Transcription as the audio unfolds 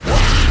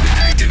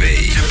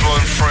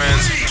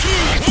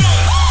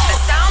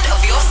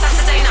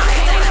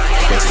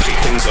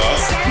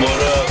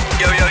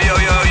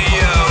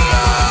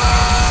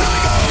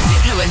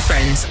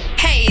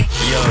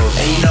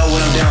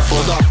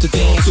stuff to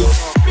dance to.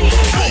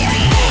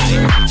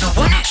 The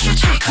One Extra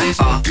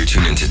Takeover. You're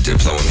tuned into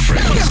Diplo and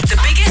Friends. The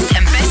biggest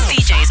and best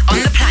DJs on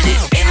the planet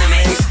in the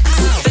mix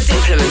for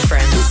Diplo and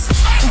Friends.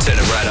 Turn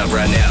it right up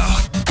right now.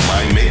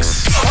 My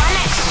mix. One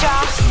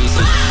Extra.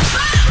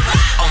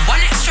 On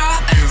One Extra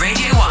and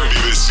Radio 1.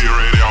 BBC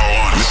Radio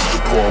 1. This is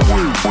the part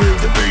where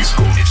the bass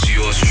goes. It's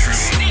yours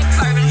truly.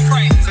 Diplo and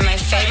Friends. My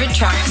favorite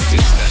tracks.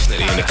 It's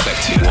definitely an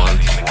eclectic one.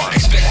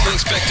 Expect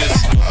unexpected.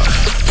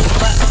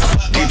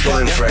 Diplo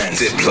and Friends.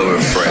 Diplo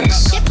and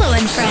Friends. Diplo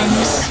and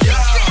Friends.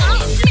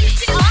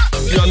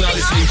 You're now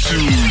listening to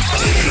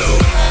Diplo.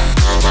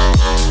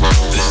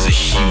 This is a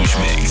huge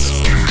mix.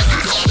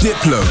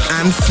 Diplo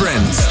and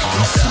Friends.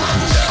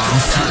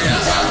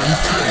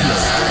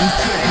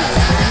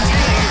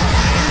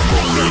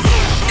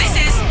 This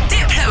is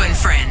Diplo and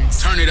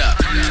Friends. Turn it up.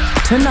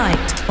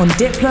 Tonight on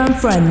Diplo and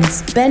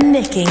Friends, Ben,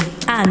 Nicky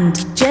and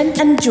Jen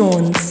and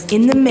Jones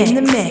in the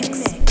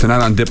mix.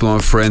 Tonight on Diplo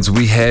and Friends,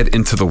 we head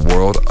into the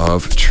world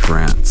of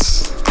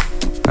trance.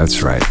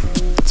 That's right.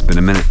 It's been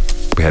a minute.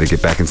 We had to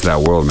get back into that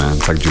world, man.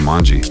 It's like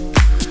Jumanji.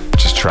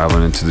 Just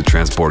traveling into the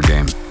trance board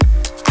game.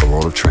 The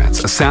world of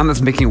trance. A sound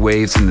that's making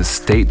waves in the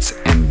States,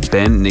 and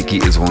Ben, Nicky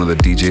is one of the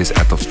DJs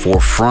at the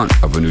forefront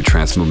of a new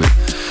trance movement.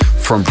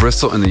 From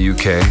Bristol in the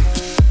UK,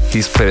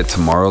 he's played at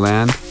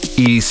Tomorrowland,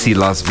 EDC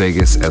Las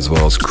Vegas, as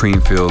well as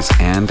Creamfields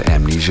and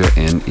Amnesia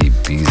in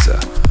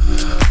Ibiza.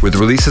 With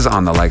releases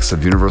on the likes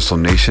of Universal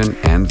Nation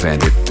and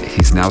Vandit,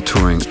 he's now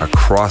touring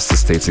across the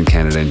States and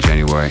Canada in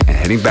January and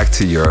heading back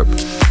to Europe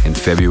in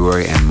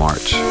February and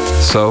March.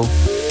 So,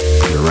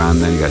 if you're around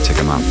then, you gotta check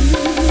him out.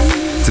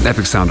 It's an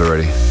epic sound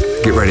already.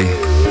 Get ready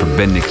for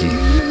Ben Nicky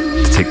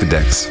to take the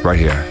decks right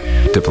here.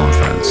 Diplo and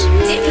Friends.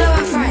 Diplo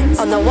and Friends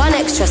on the One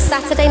Extra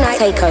Saturday Night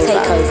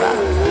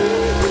Takeover.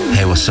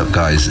 Hey, what's up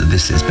guys?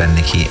 This is Ben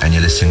Nicky and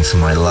you're listening to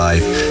my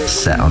live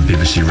set on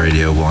BBC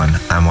Radio 1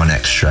 and One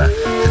Extra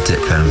for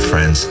Diplo and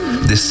Friends.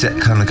 This set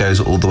kind of goes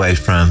all the way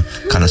from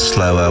kind of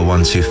slower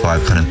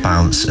 125 kind of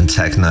bounce and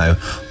techno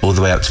all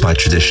the way up to my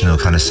traditional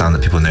kind of sound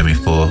that people know me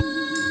for.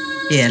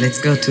 Yeah, let's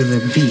go to the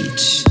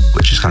beach.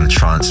 Which is kind of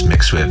trance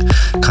mixed with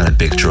kind of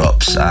big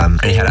drops.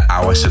 Only had an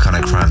hour, so kind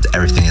of crammed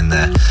everything in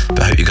there.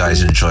 But I hope you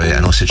guys enjoy it,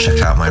 and also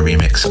check out my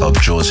remix of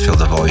Jaws Fill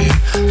the Volume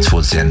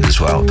towards the end as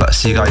well. But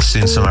see you guys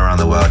soon somewhere around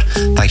the world.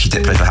 Thank you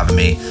Diplo for having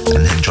me,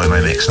 and enjoy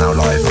my mix now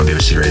live on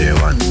BBC Radio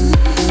 1.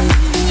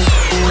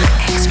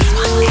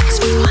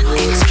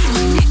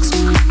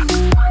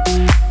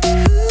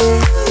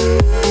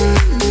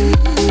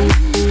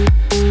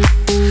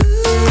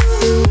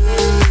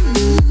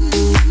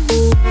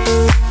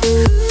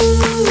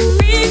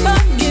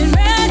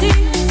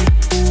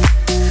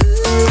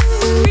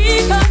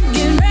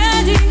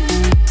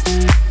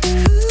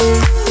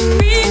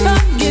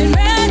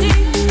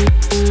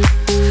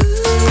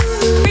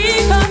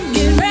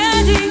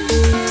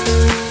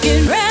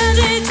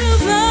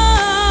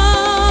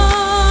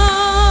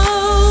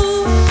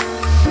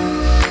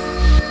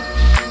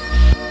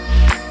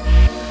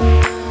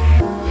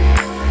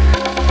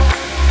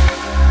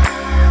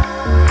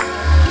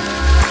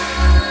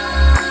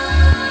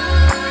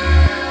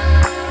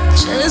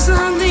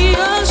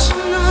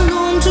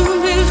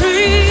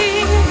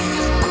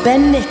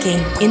 Ben Nicky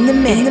in the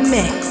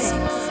mix.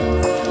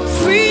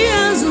 Free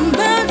as a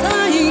bird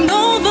flying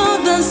over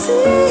the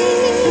sea.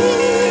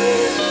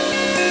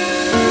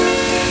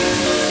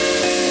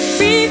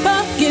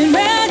 People get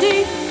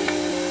ready.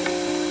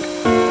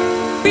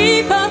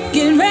 People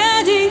get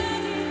ready.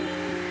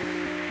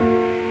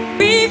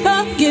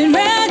 People get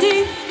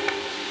ready.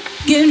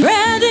 Get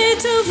ready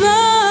to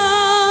fly.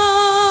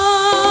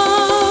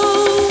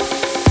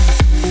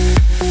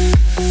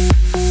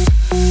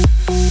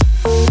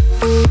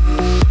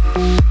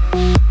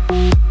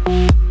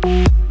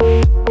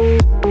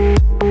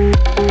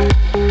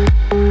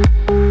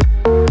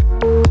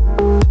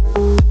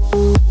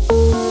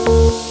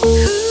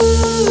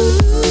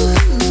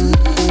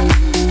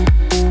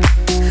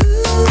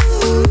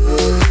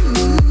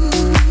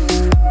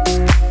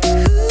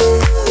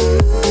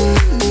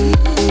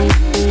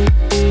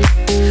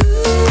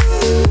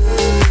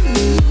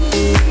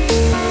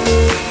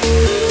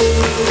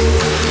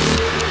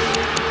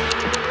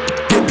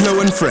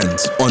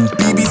 Friends on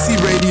BBC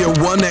Radio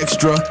 1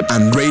 Extra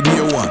and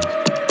Radio 1.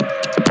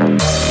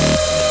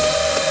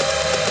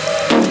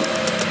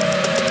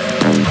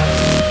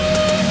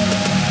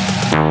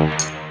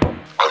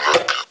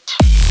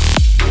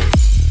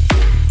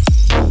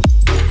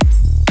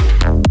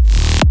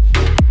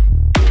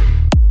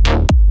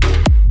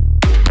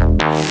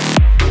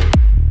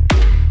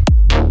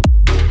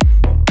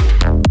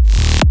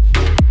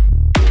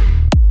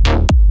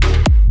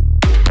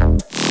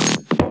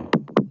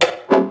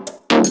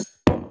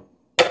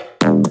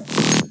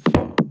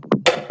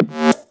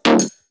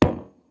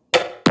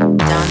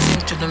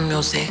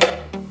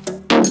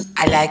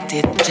 I liked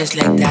it just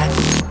like that.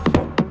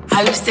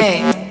 How you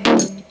say?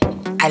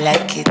 I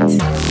like it.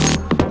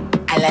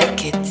 I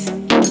like it.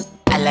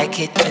 I like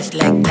it just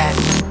like that.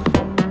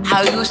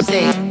 How you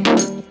say?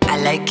 I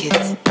like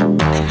it. And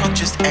not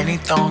just any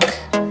thong.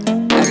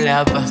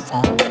 love a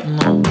phone,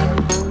 no.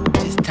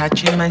 Just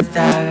touching my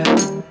style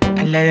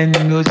and letting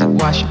the music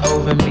wash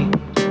over me.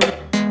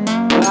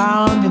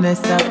 Round in a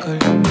circle,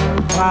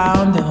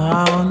 round and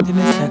round in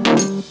a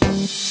circle.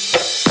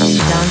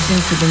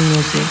 Dancing to the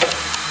music.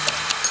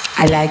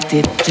 I liked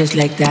it just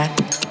like that.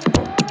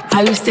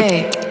 How you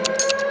say?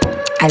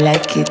 I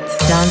like it.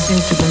 Dancing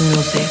to the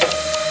music.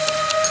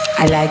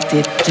 I liked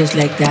it just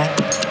like that.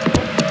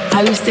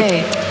 How you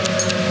say?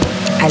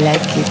 I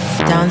like it.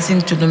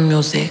 Dancing to the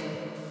music.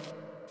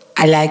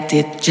 I liked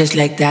it just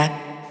like that.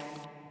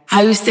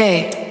 How you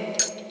say?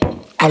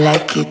 I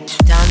like it.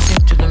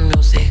 Dancing to the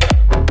music.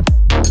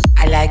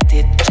 I liked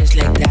it just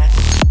like that.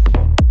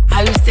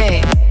 How you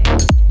say?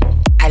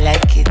 I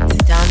like it.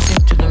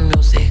 Dancing to the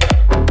music.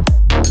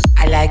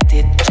 I liked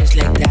it just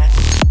like that.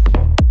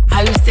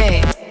 How you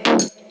say?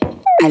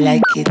 I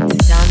like it.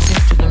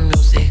 Dancing to the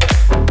music.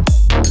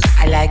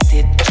 I liked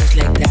it just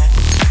like that.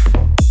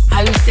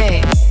 How you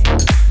say?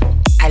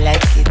 I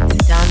like it.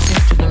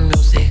 Dancing to the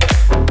music.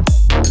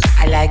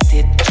 I liked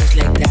it just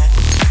like that.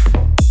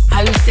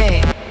 How you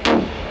say?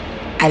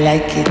 I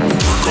like it.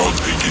 Work all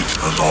day, get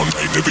turned all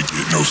night, never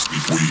get no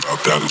sleep. We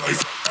out that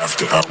life.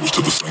 After hours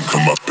till the sun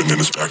come up, and then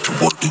it's back to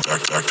work,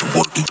 back to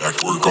work, back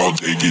to work all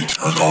day, get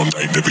turned all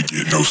night, never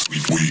get no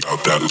sleep. We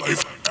out that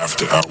life.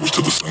 After hours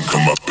till the sun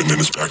come up, and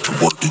then it's back to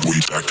work, we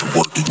back to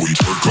work, we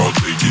work all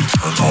day, get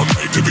turned all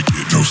night, never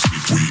get no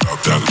sleep. We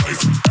out that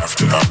life.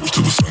 After hours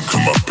till the sun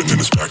come up, and then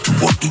it's back to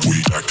work, we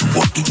back to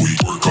work, we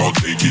work all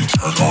day, get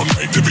turned all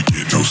night, never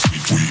get no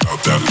sleep. We out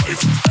that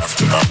life.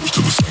 After hours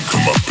till the sun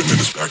come up, and then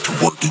it's back to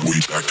work,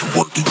 we back to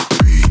work,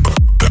 we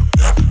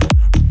that.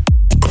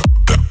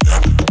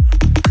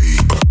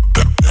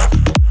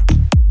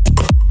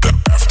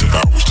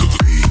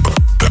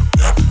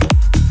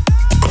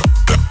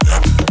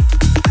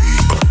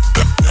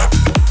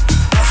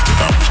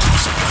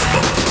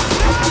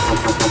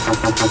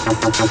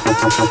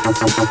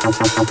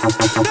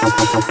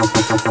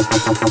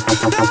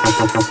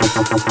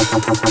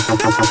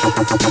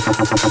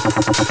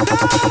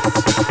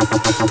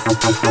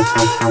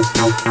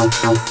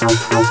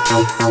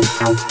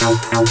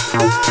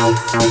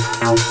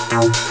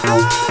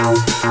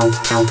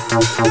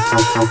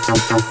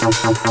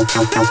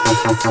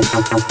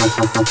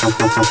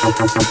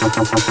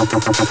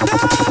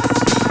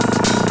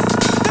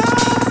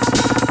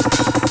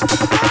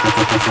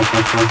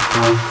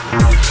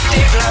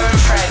 Diplo and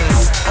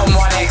Friends on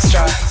One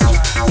Extra.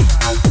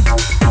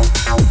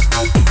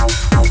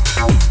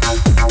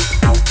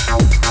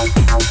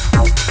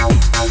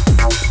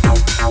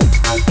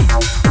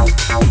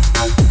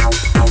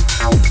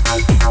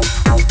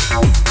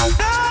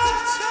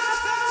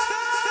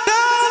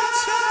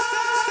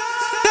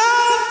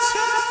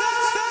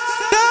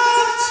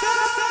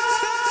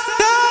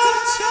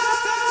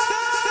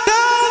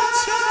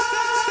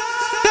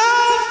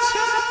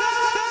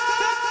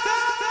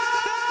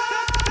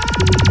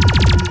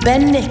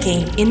 Ben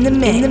Nicky in the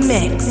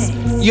mix.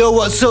 Yo,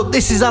 what's up?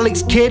 This is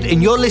Alex Kidd,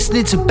 and you're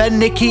listening to Ben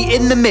Nicky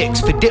in the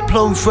mix for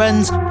Diplo and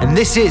Friends, and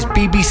this is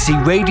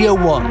BBC Radio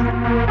 1.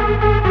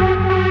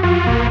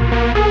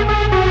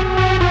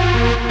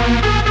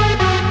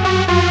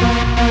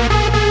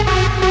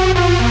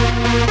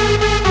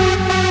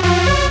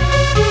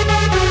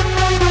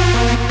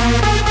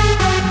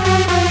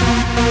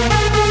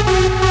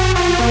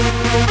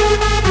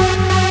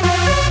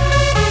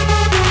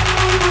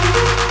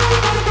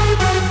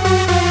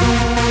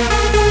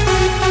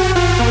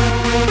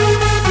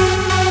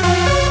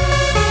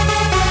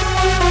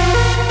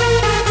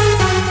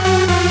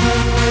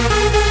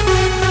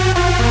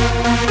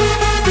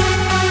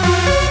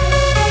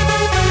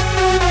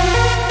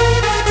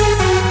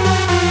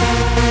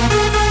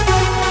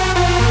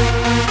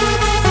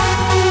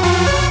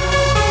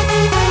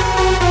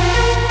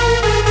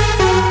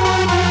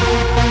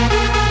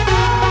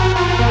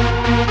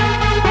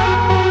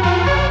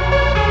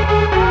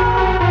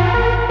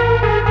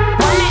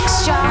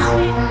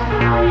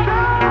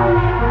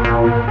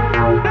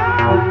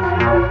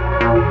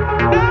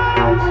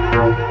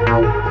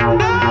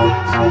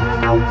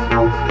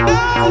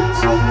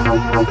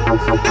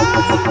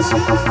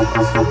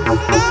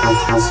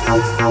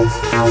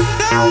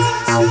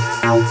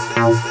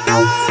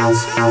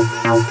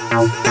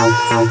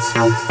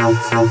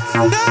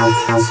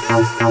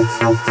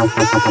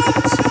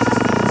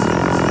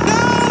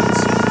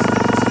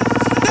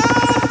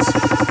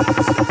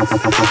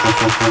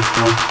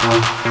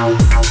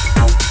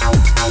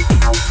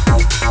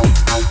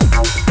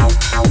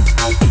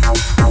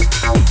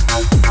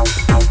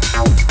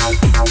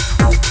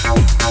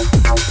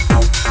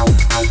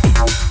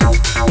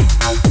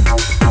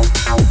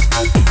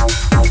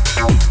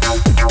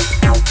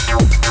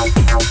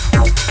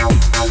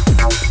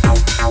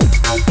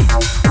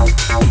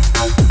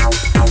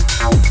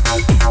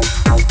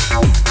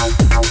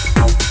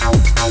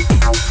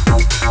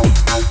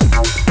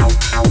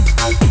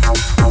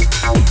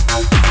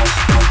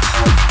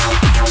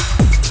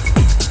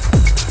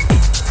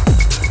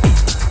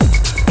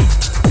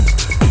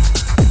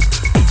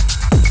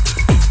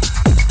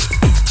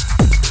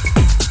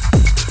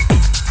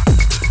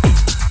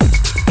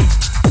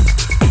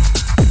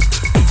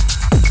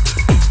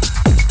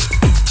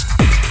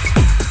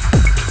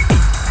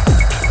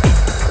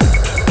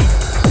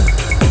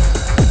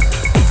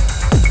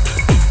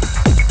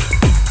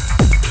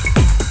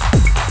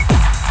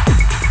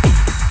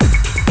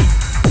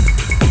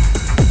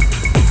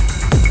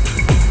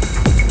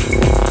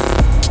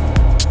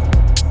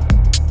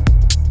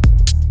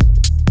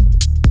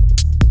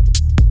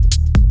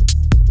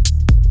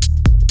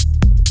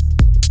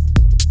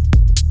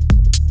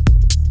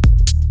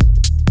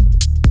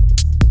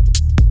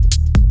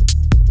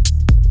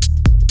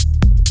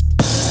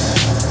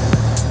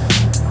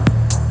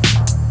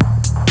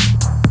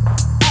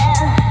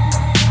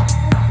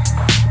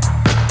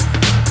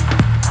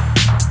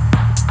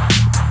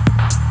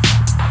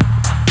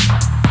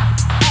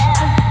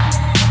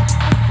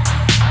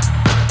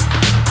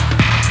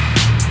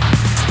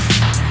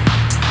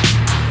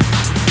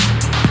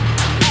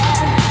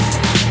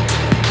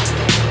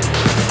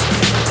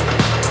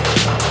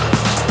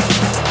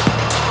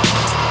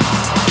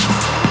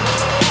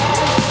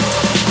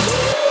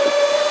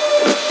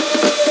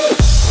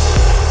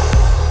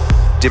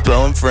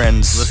 Diplo and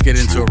Friends. Let's get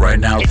into it right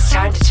now. It's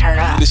time to turn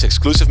up. This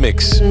exclusive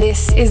mix.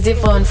 This is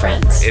Diplo and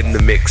Friends. In the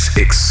mix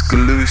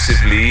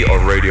exclusively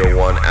on Radio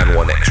 1 and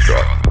 1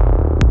 Extra.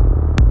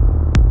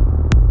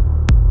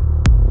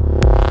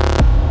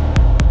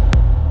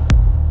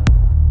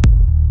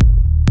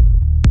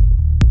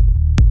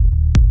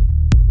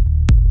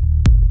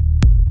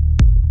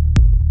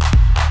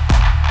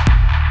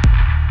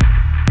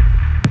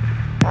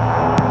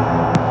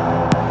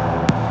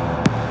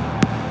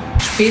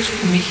 Spiel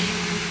für mich.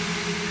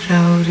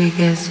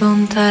 Trauriger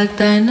Sonntag,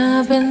 dein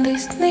Abend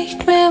ist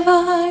nicht mehr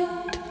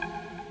weit.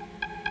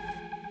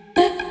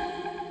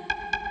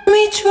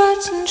 Mit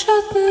schwarzen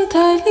Schatten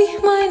teile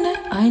ich meine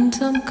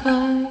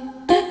Einsamkeit.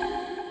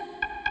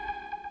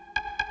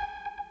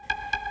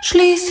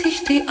 Schließ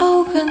ich die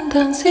Augen,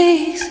 dann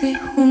seh ich sie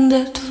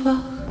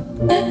 100-fach.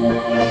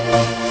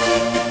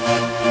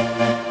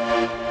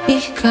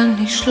 Ich kann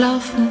nicht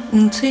schlafen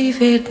und sie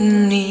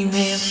werden nie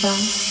mehr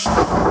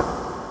wach.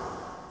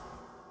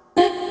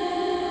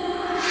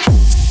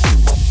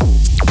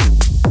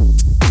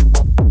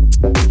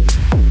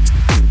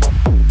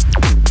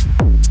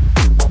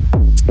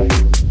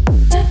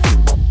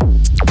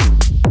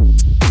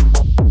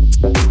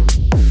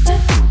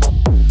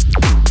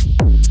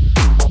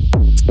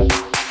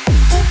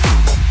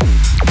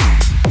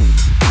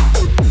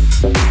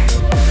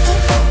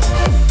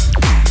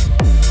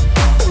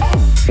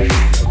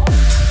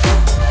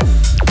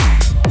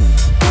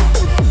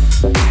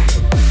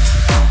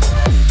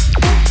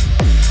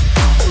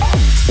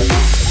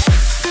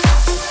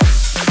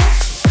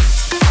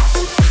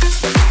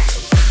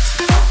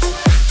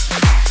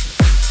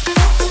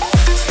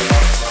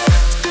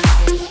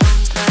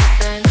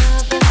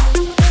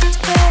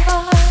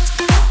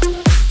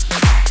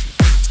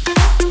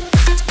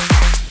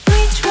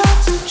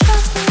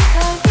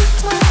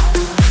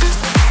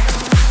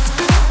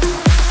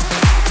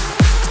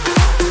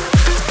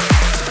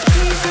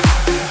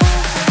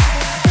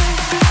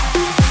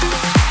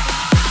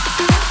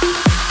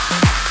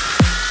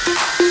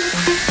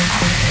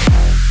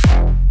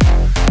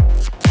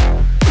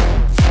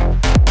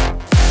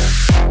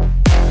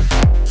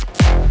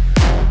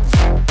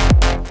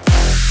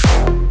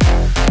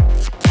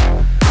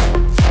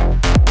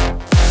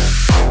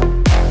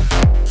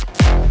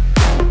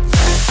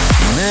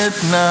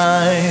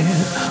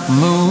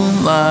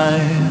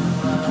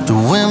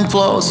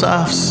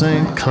 Off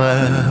St.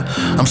 Clair,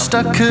 I'm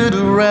stuck at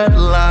a red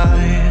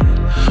light,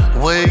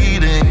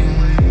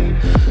 waiting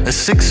a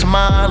 6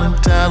 mile in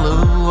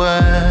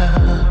Delaware.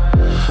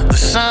 The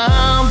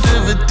sound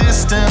of a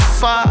distant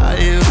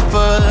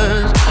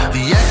firebird,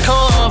 the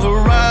echo of a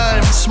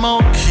rhyme,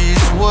 smoke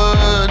his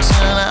words,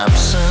 and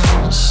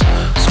absence,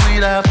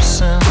 sweet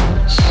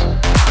absence,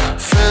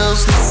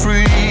 fills the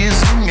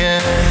freezing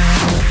air.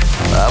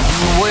 I've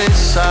been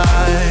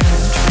wayside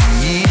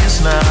for years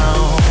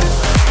now.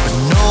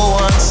 No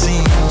one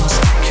seems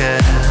to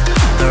care.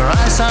 Their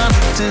eyes on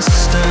a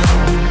distant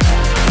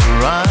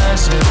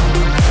horizon.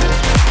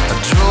 I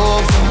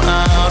drove them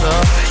out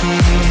of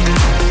here.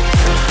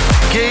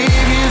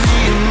 Gave you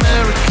the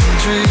American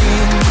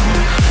dream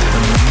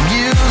and the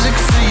music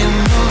for your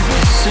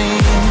movie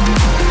scene,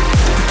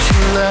 but you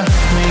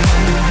left me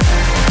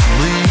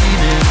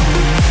bleeding.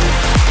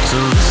 So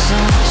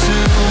listen to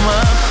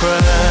my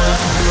prayer.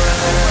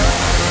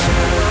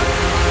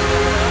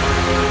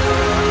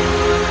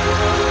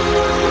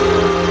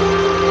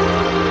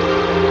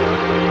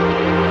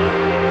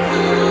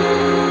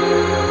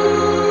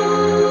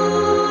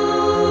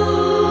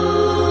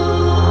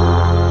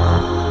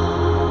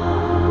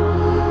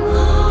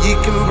 You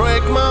can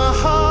break my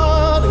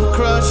heart and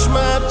crush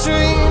my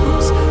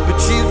dreams, but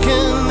you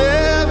can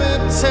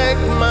never take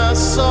my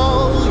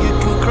soul. You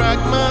can crack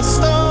my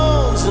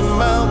stones and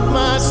melt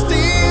my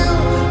steel,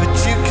 but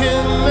you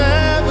can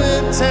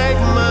never take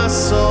my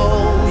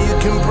soul. You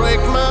can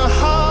break my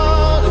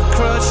heart and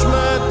crush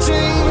my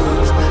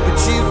dreams, but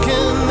you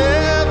can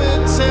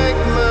never take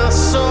my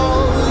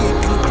soul. You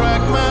can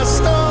crack my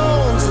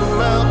stones and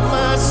melt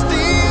my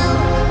steel,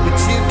 but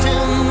you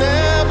can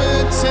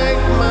never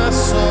take my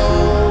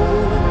soul.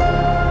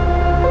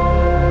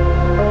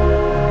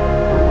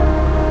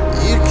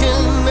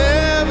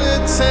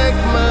 Take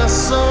my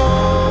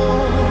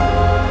soul.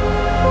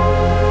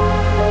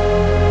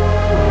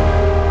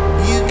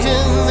 You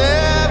can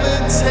never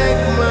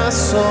take my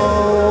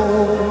soul.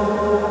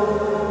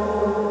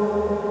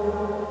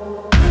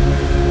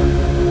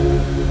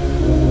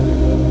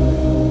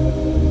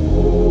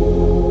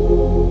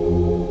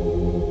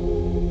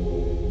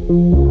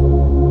 Ooh.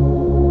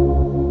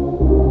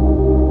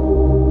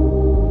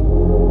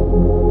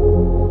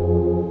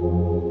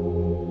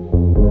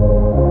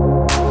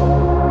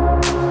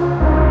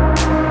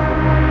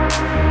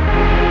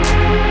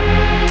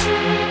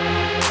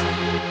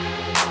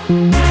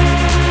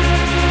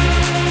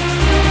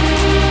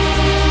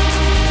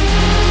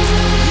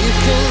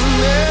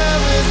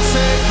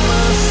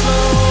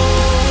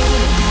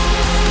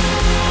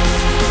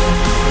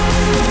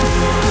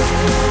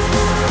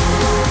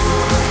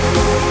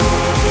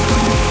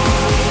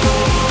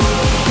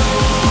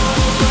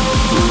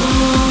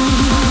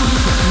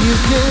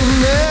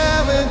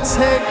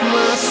 take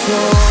my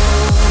soul.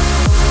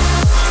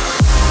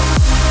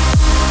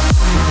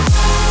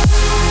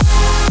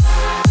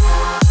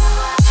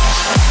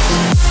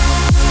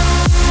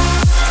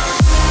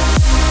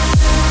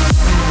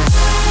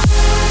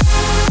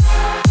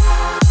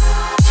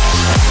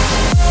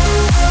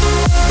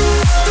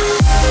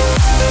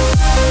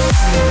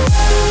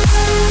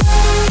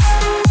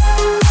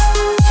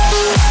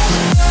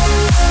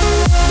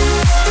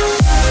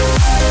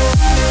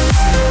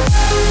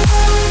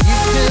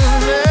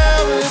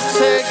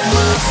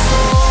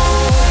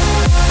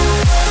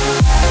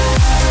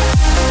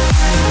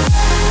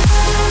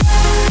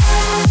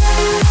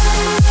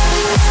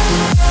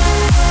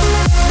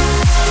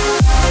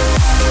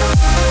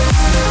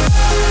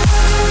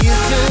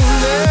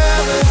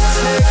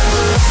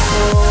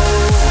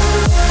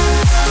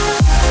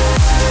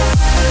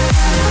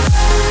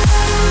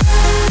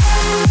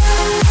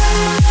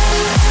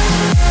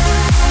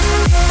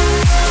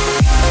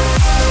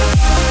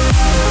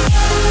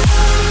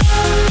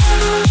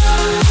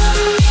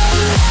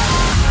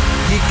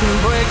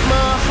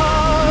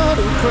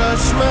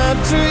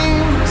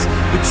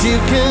 You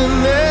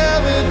can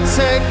never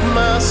take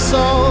my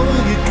soul.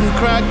 You can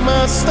crack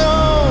my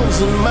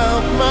stones and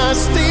melt my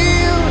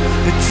steel,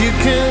 but you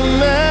can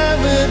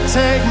never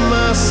take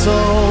my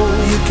soul.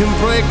 You can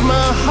break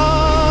my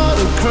heart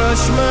and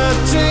crush my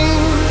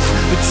dreams,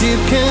 but you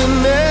can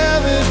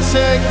never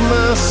take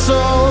my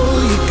soul.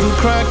 You can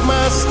crack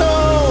my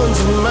stones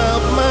and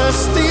melt my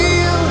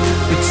steel,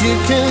 but you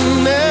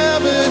can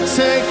never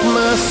take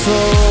my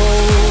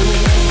soul.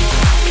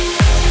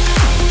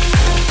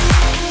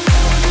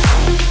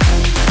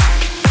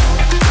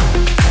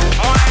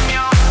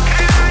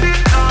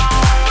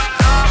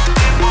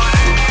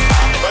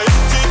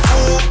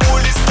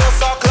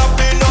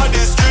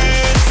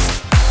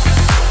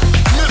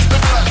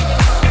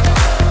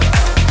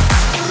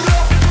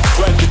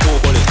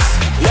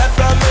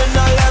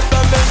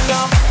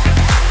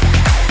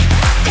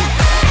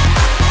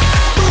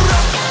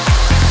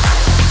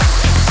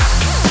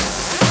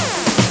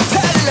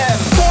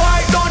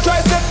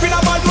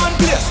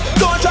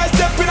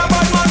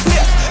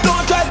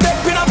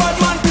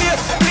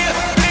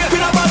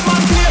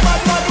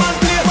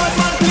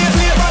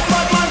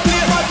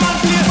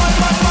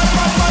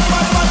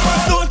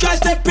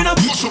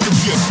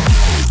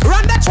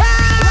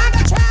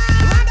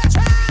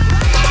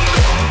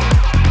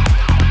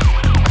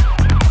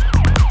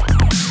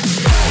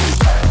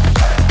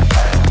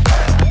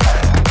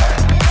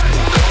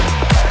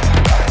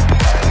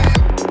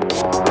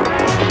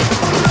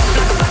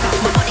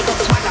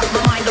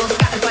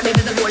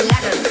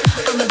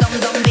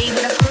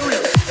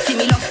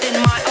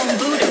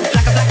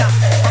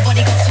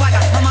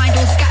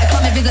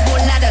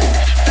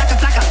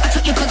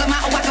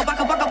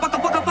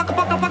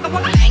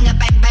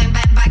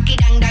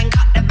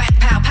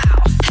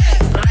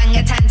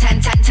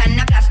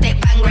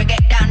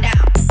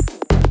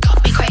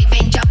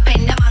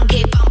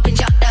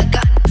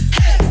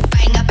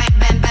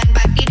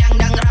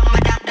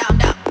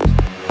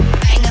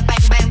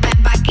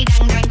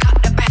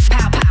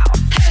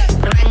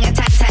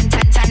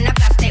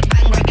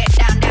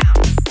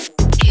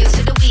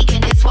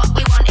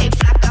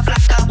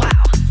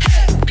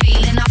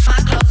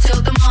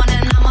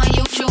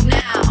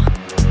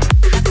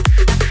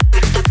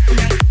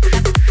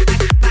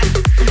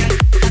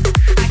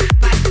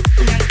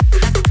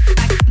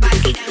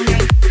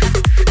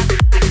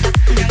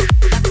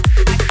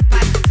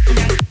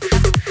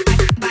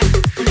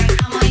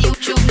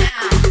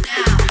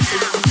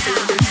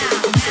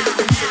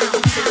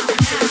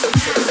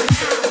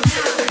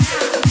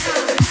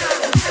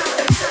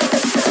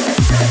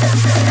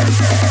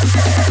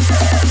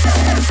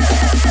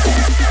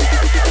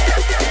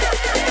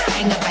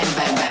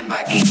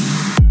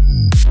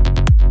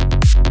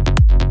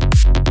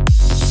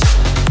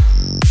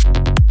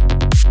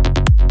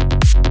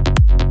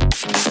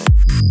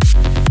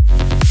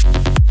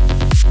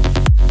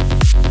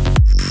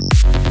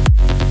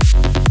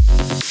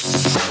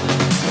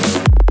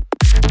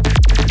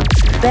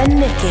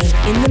 Nicky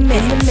in the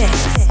mix.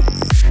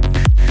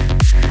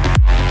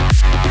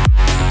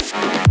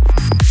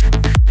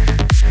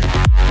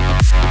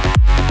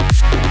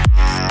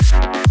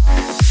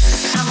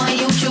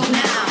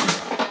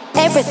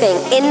 Everything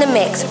in the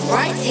mix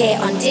right here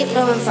on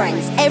Diplo and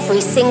Friends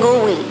every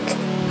single week.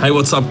 Hey,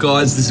 what's up,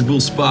 guys? This is Will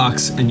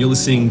Sparks, and you're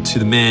listening to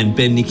the man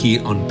Ben Nicky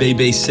on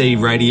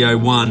BBC Radio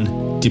 1,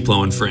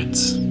 Diplo and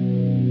Friends.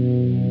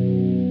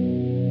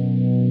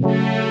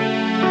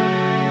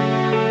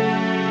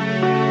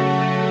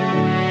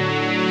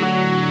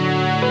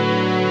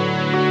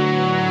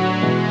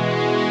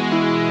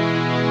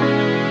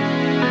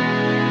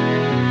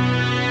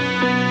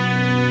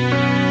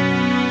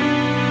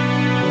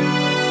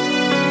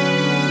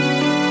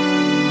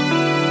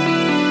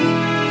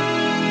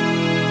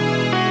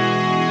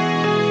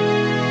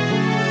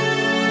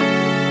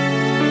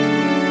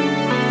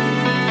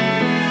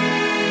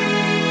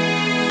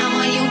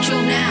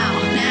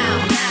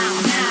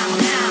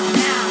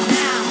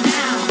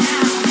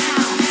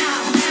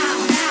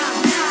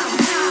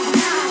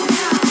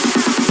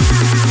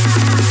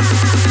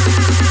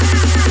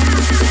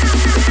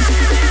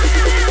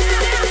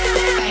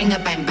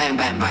 bang,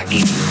 bang,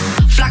 bang.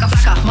 Flagger,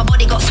 flagger, my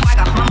body got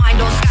swagger. My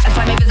mind all scattered,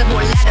 find invisible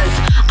ladders.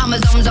 I'm a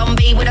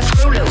zombie with a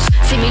screw loose.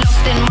 See me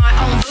lost in my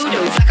own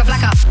voodoo. Flagger,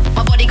 flagger,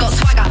 my body got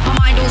swagger. My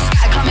mind all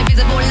scattered, climb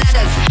invisible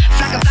ladders.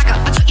 Flagger, flagger,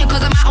 I took you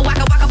cause I'm out of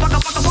whacker, whacker,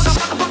 whacker, whacker, whacker,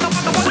 whacker, whacker,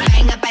 whacker, whacker.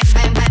 Bang, bang,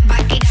 bang, bang,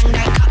 baggy, dang,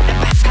 dang, cut the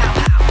bang, pow,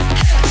 pow.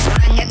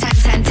 Bang it, 10,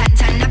 10, 10,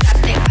 10, the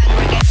plastic bang,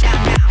 bring it down,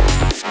 down.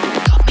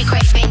 Got me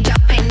craving,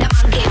 jumping, the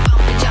monkey,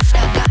 bumping, jump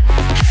the gun.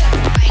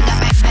 Bang,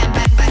 bang, bang,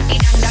 bang, baggy,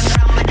 dang, dang,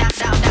 drum, down,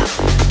 down, down.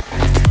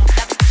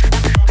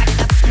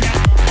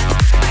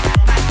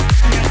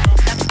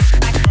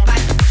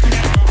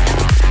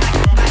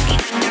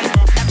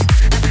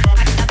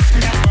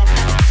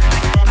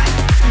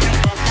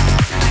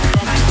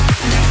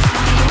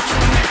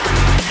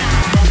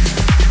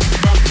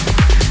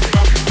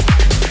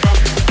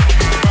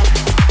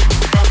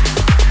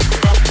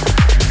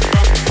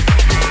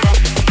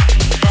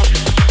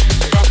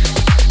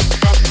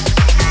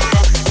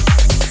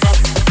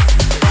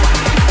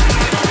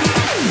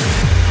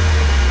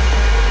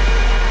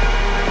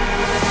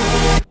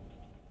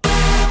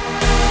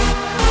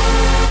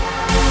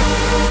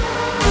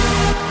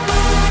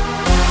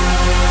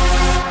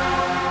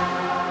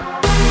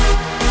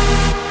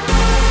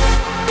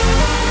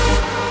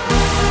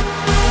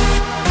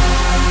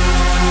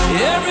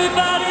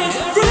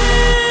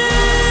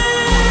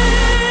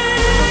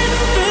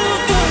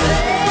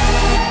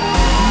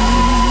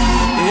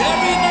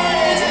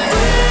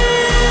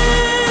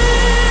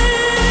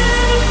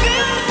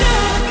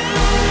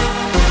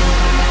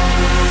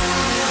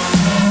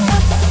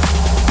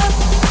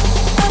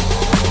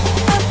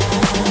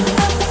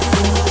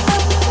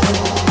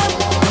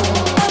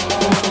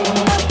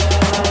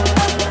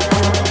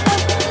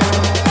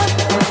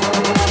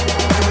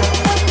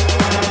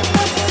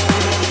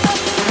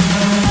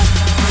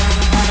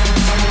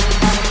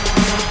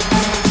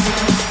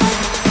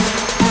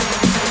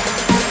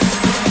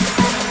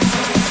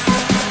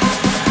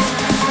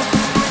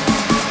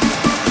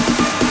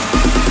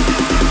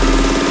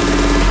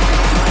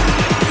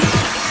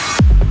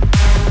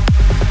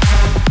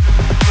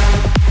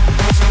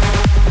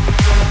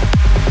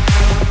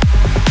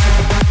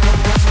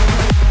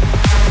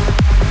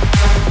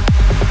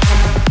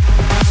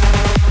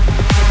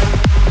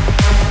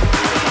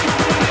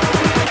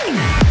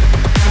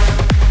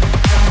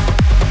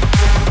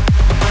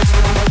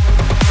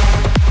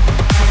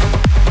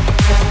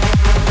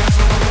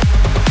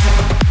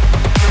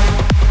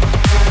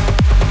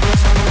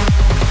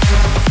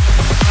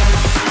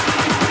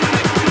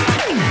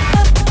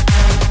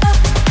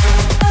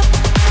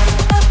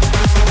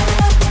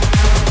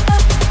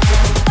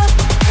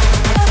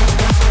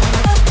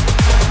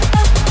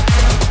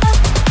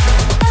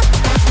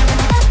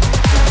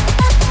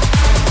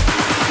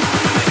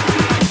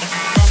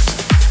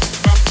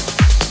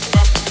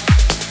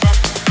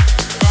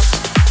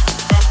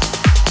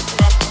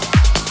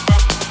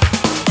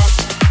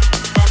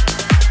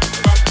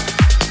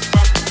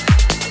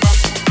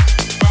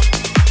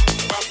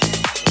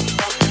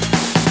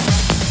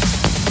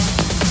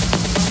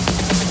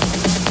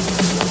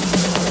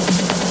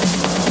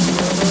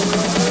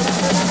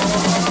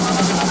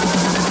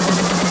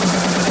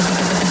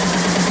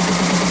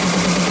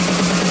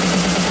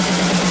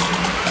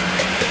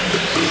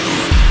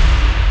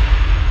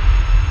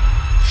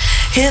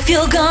 If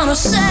you're gonna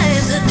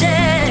save the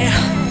day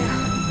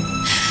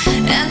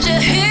and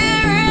you're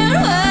hearing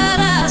what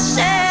I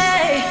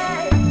say,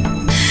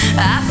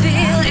 I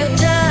feel your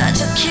touch,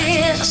 your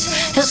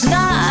kiss is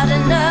not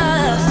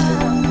enough.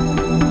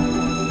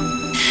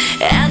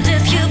 And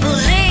if you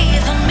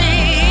believe in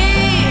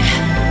me,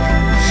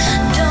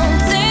 don't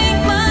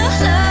think my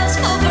love's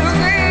for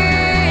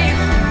free.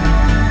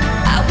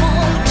 I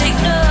won't take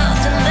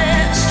nothing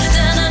less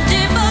than a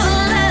deeper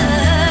love.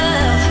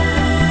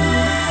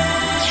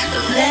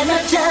 Let me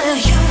tell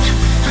you,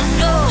 I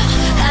know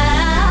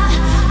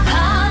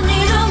I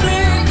need a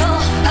miracle.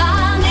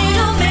 I need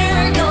a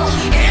miracle.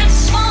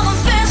 It's more than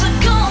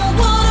physical.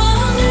 What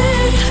I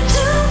need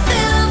to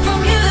feel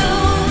from you.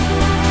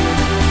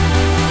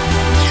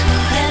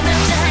 Let me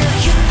tell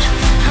you,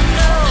 I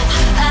know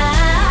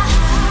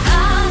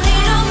I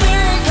need a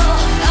miracle.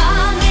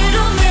 I need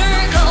a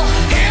miracle.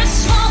 It's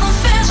more than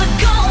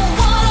physical.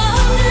 What I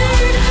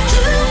need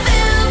to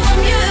feel from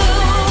you.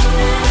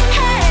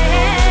 Hey,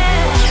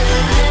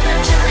 let me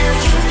tell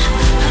you,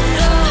 I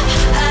know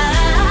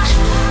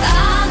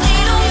I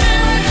need a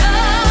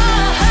miracle.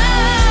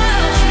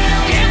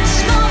 It's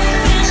more than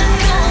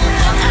physical.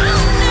 What I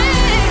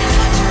need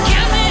to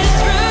get me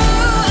through.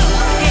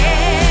 Yeah,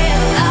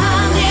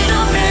 I need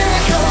a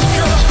miracle.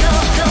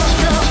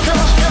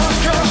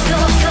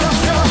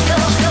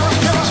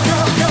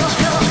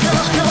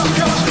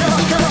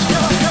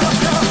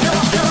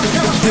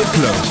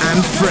 Diplo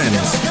and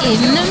friends.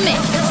 In the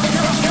mix.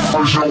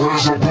 Put your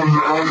hands up in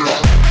the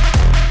air.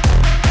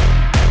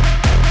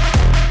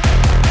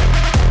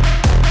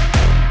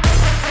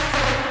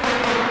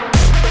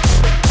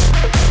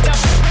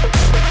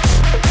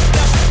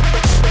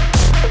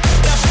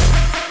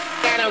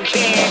 I don't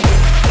care.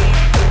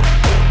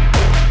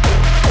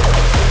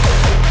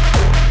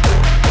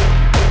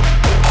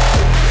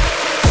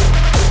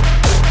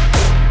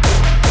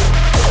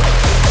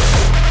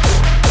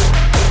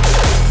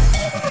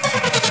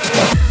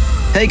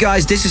 Hey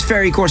guys, this is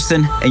Ferry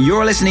Corsten, and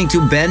you're listening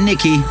to Ben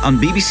Nicky on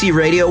BBC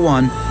Radio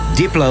 1,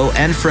 Diplo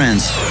and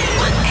Friends.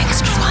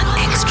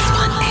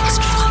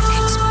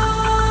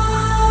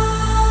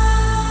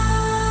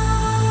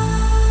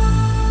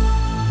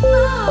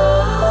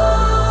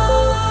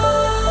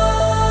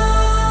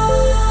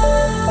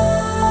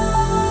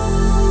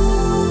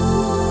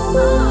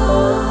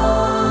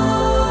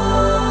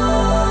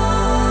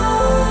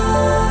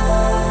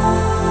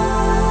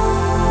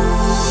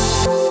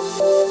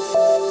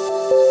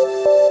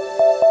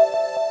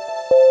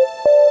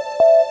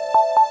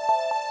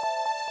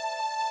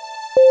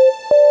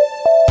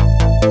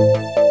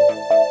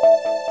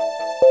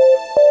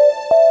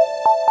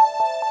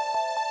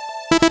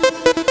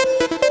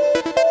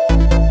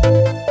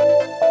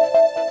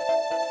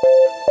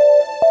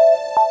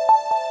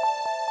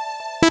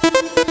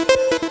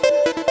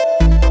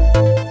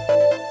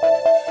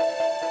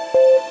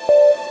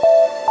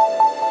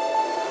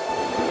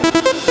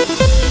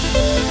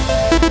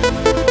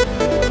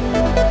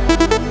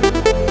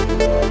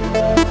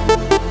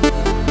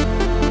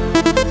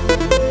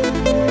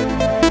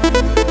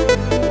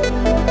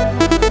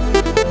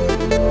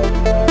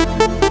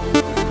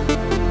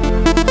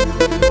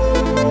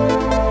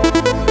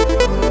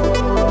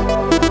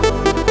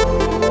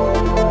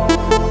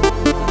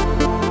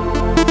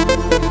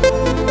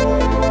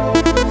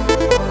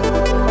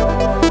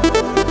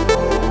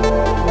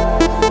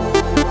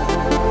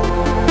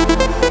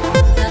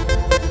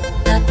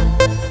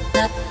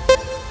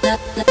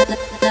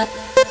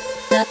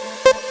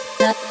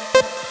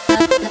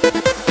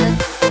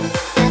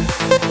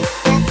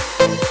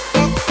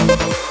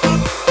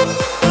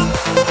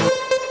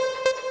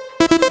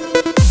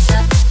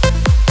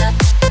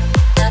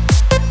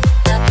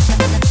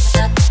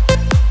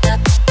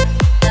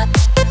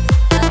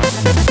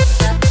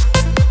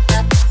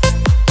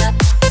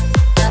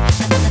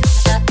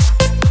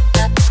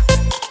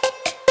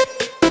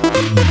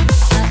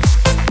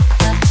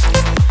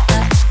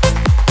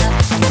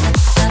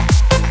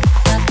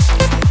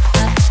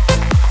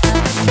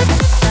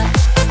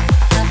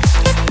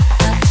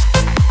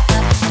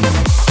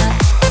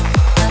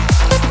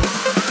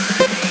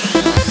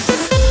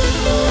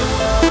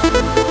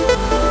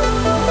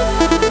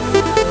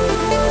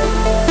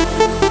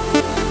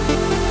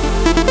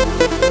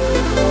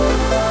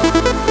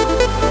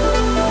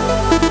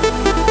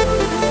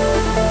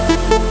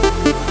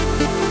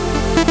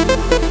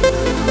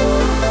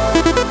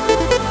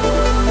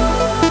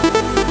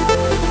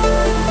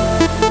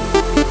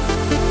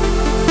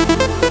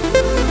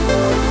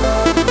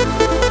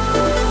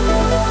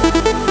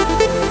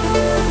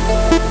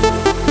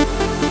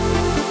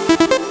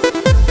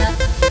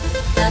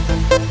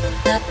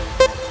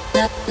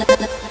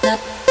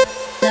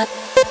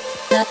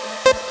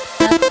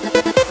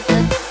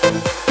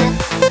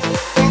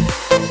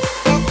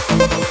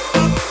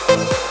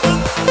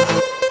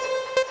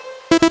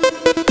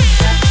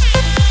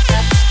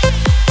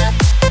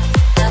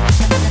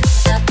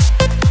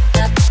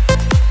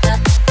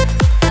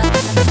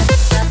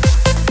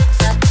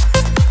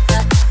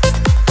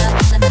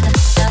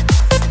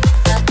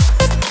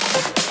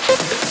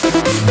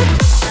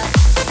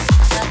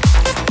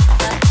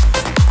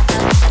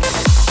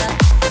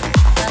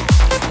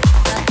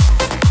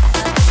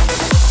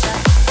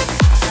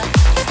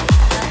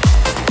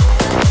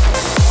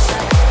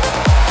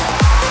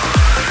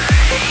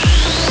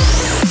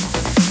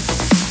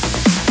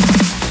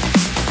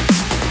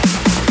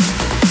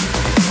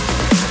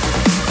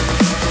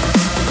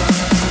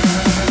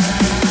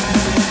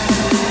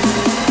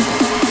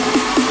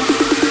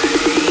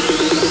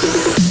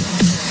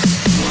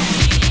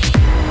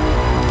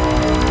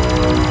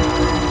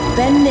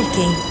 Ben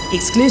Nicky,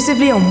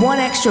 exclusively on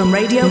 1Xtra on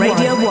Radio 1.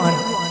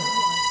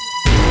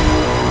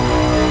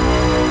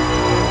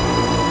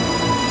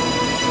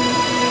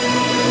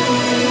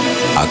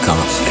 I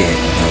can't get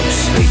no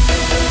sleep.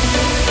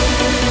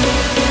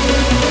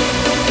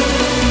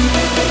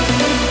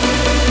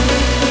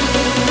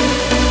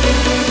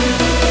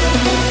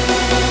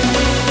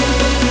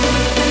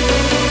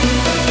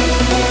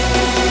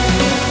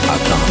 I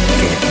can't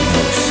get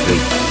no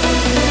sleep.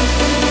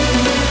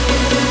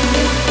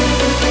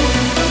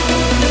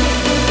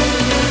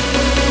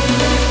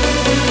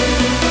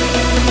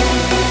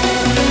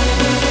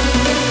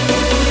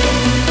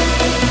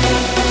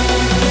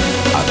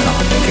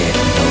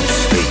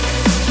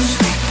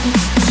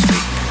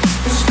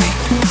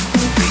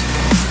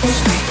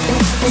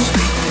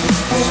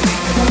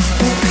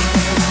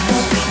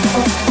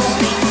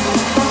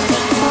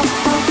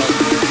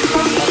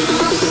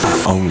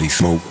 Only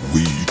smoke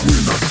weed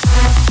when I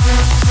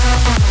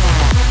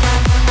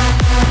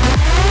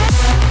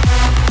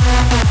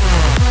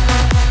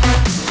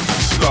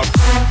stop.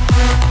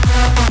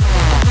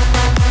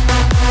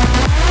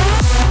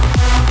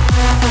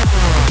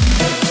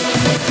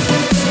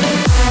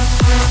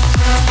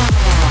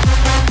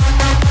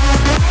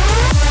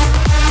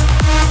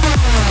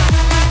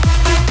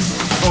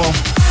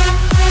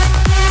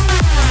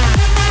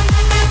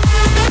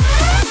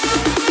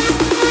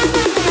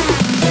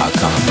 I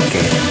can't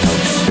get no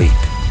sleep,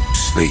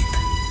 sleep,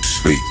 sleep.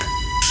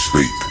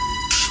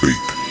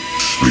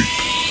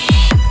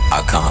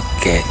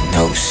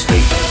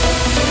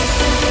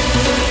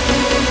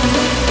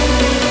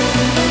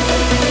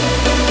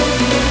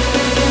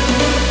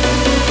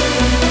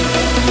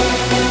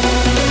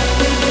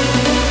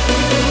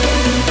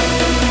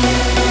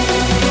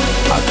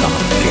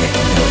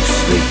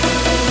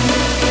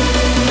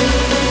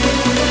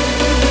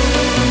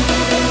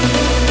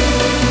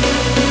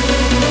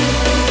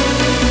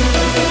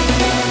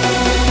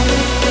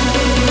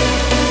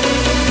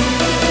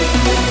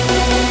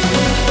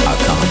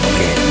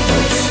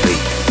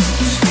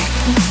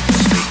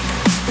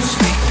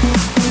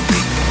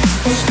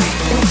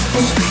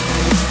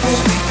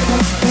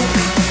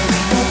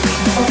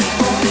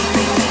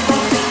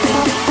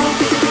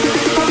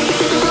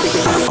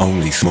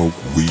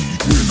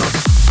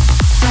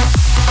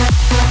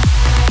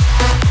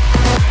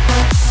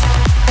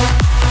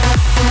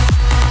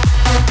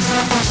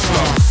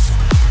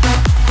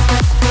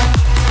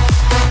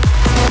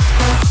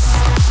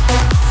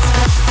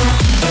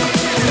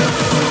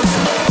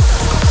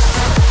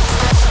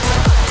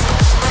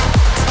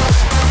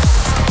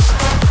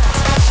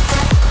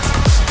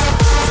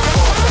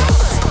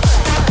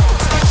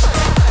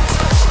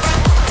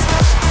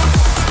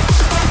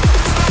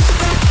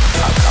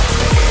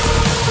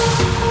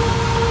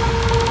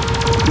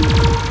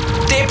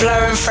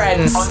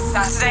 Friends. On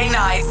Saturday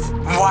nights,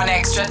 One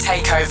Extra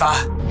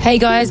Takeover. Hey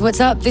guys, what's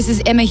up? This is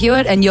Emma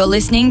Hewitt and you're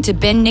listening to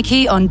Ben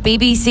Nicky on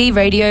BBC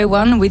Radio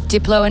 1 with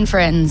Diplo and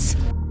Friends.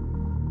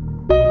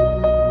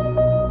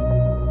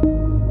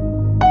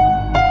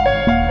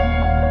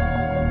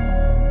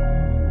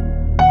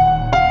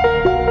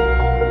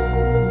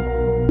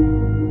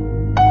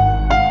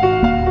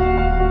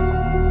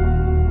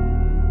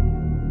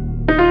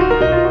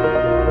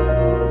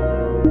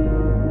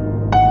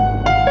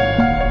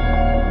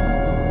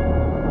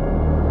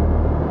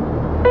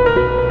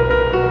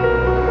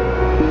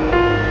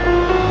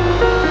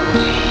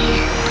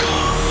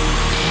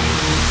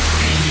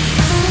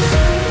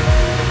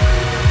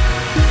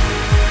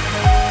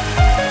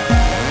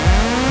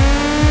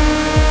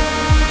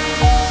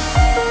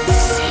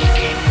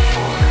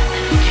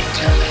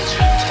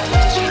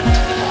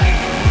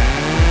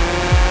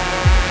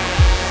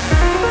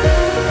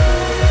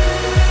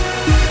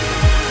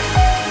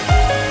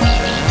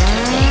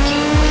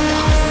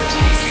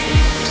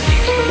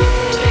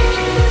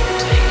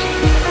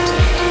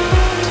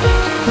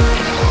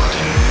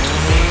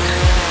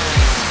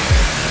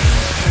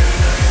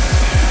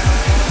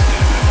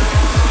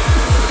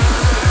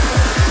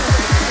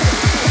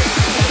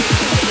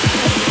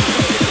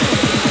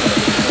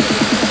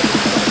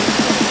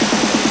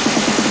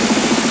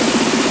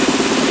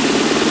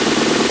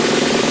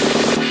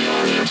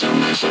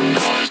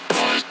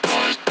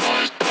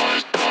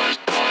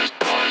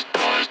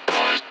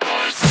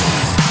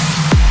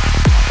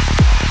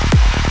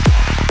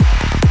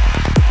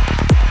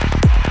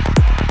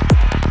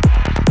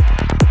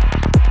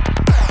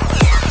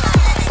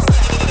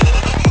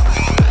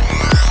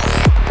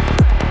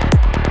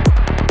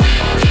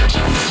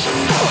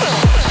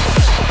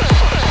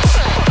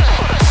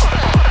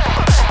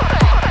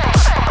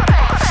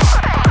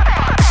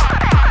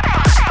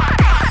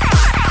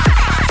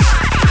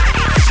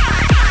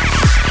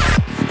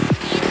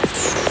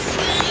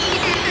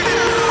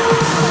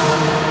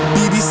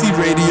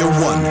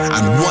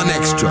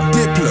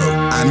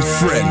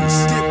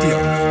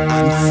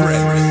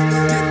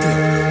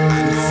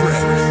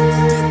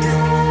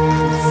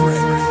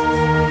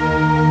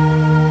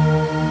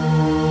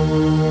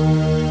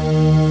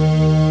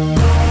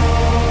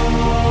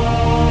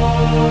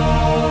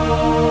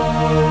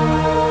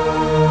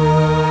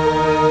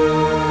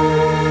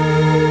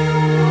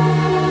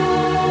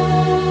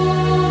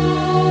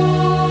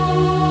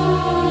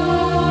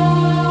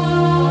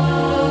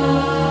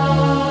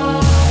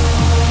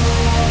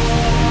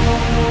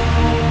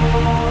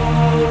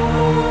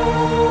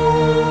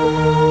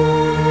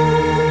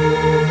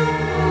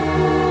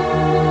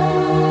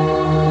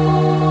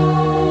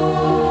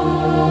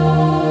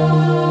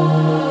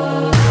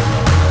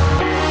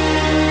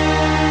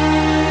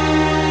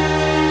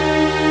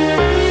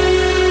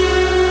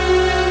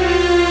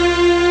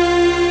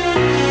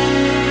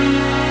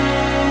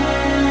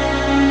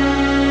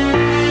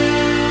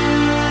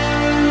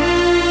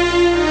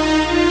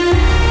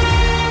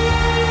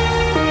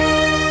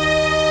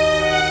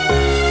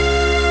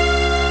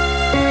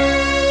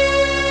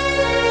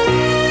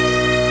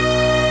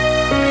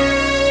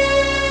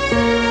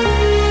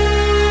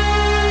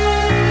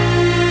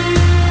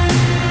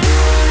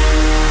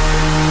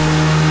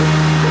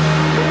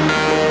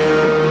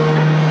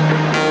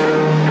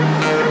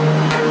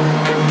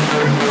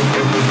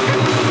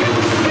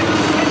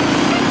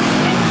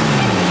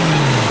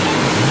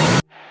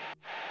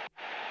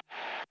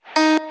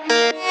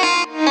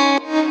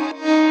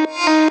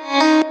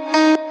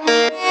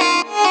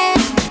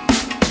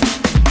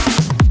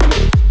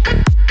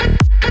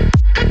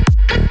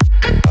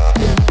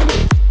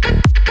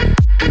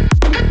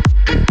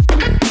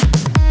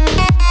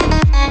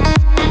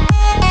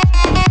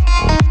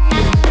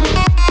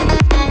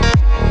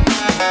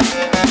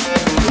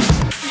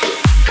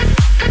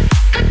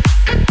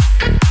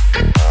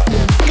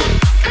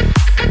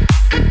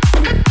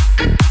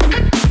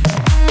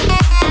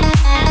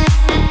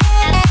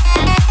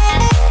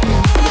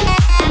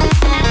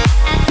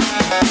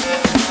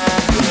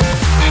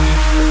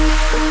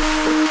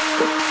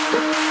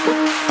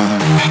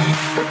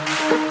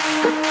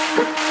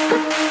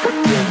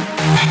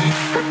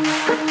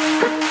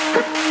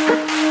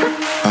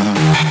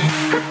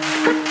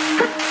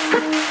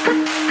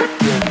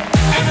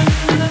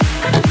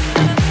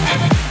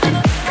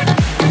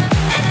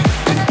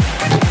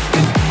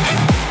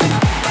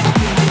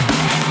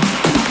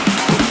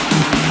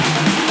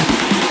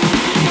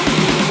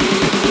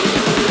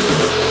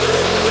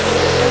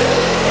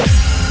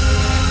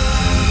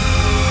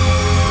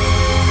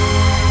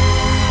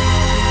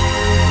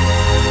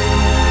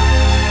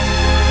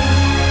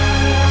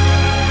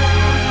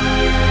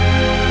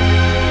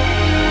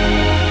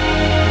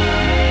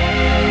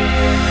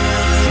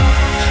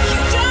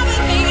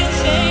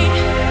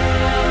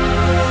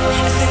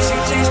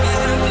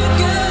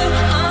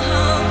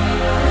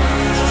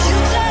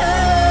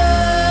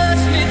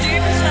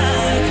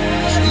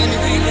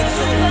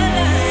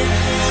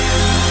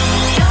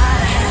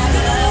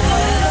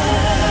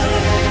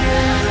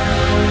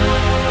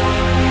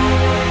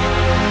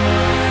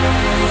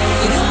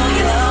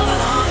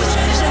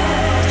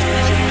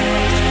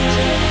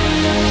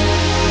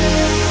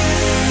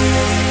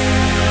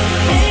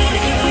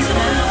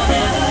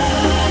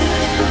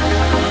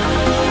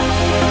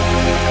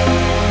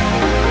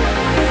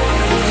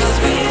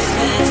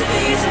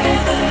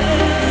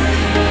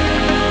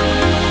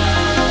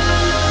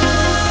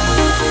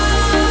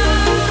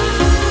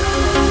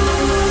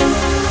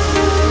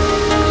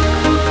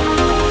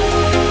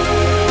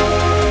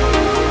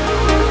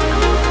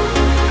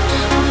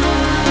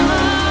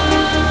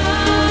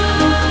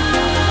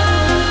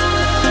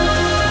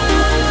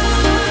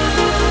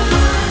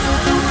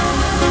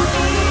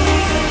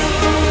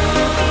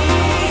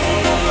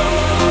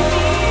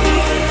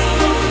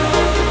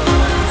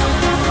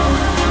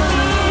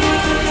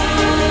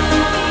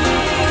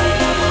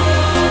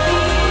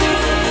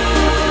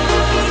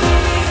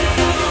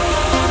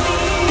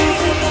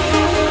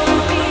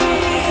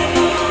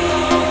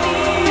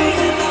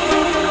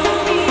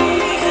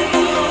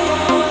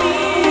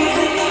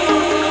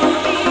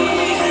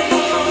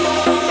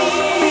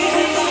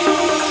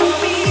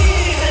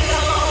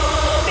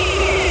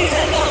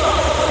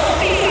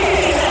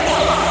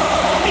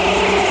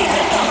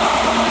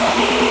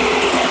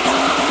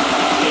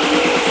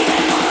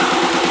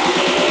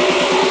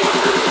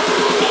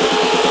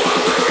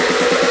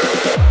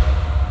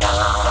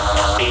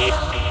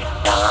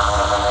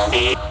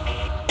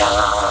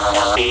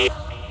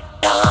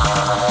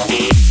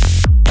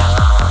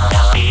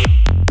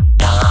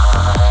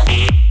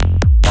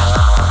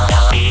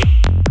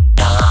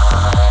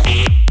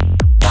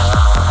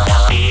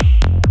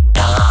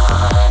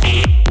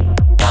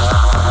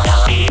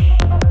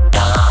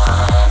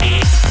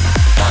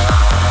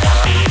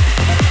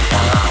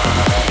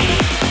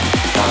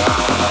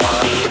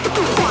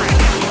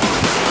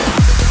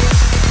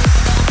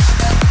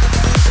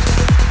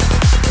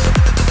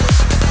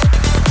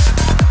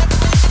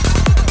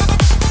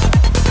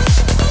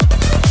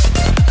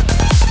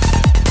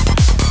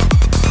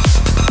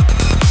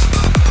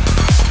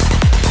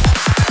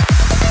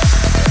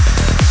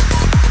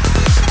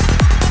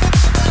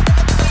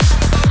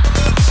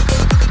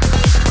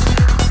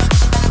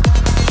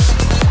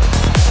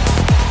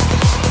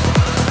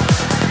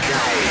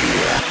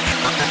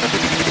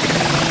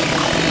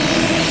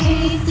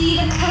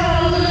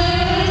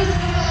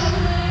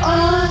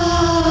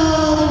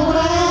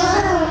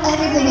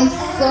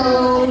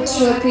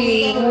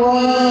 trippy.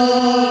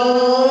 Whoa.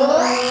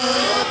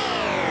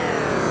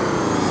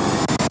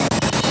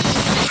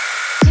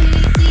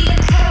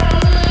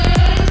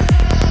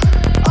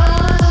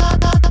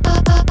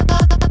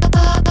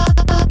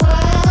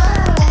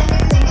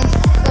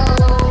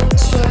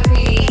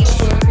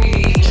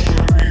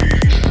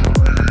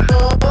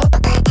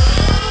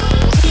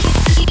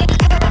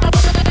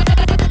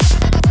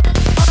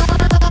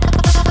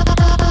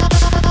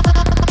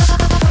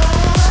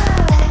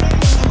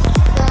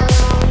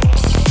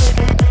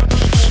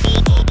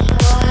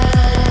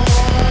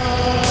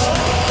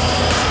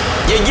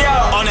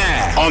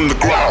 On the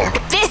ground.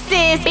 This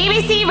is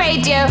BBC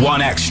Radio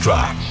 1 Extra.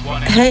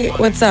 Hey,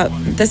 what's up?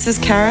 This is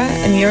Kara,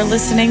 and you're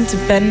listening to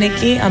Ben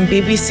Nicky on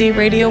BBC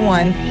Radio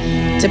 1,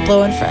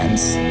 Diplo and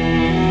Friends.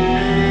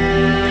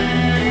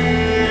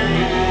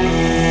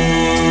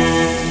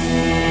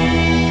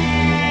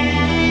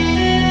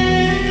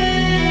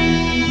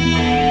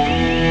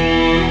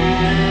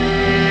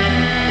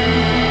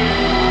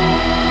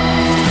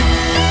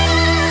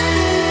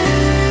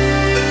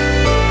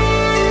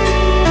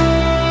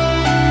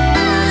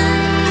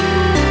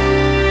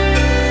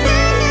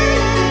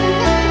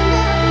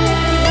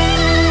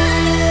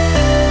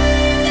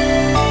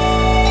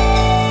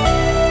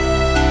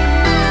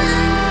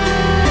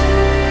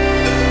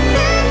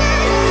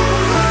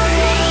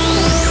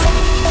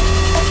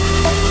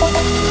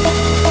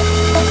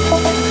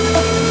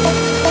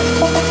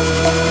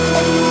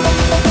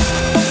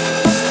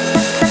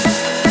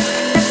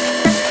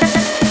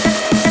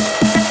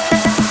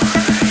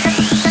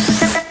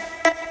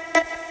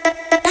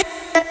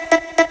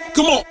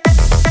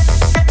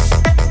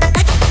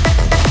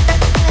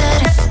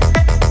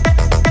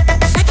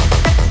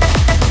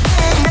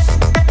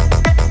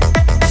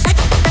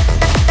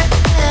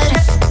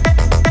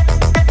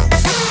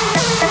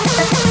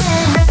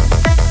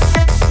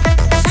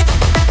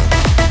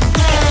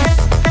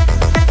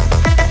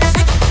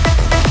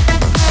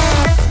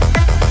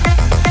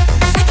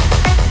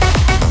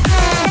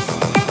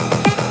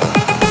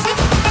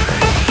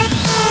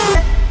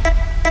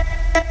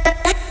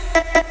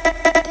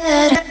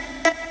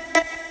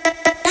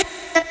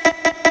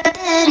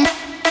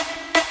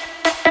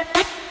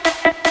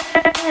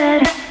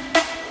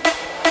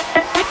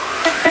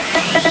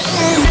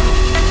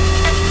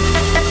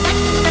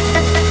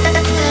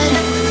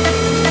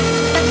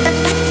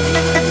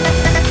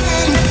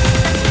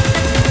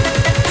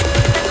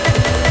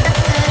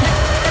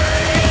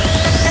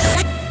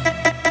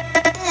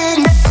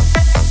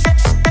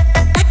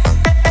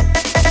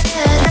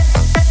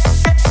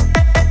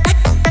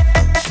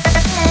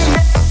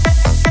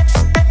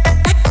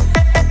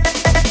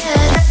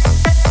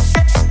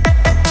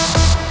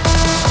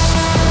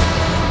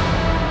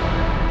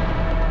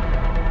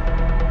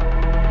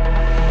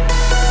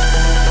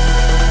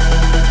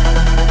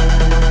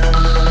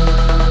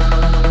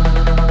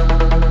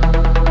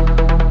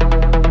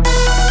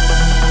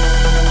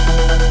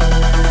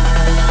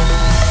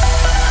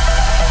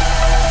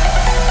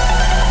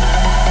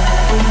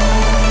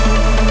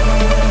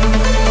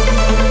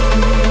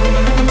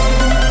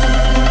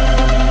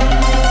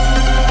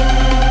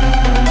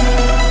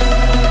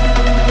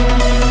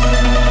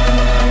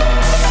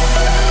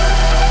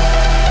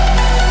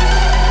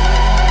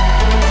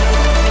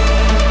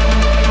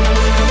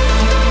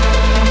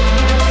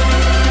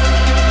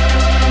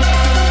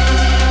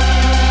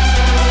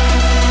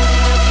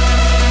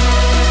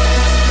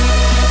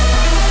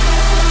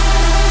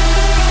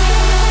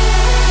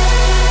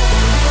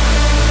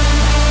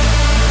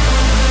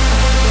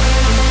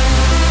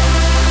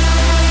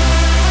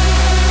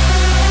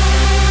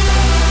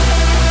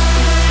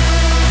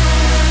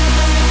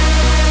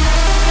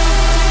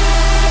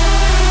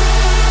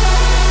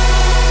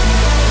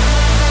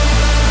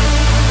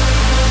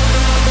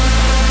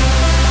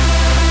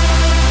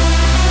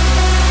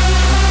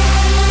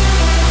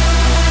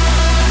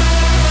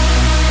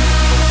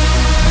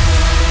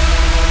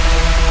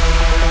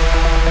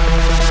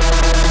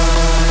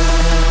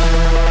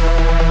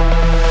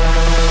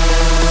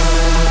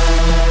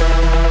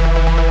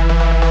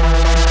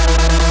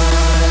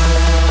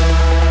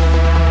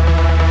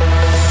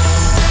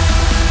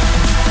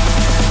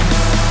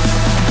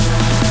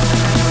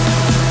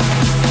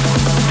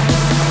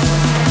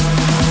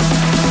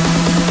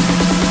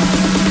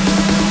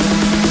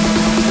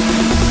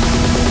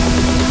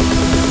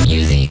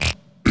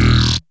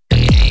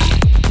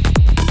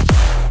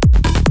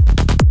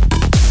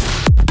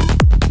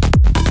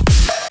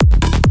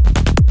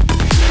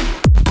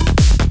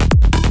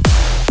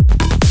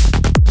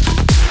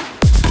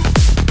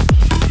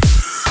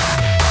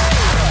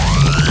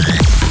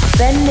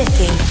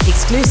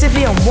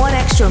 exclusively on One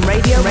Extra and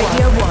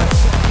Radio 1.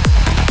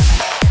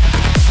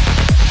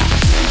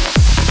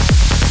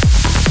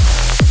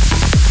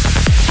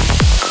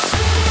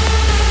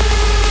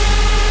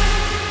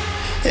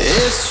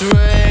 It's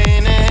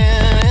raining,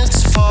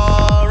 it's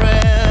pouring,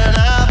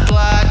 a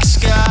black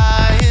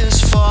sky is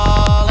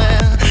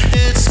falling.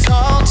 It's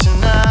cold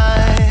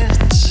tonight.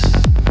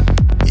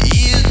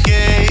 You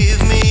gave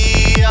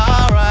me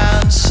your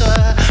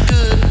answer,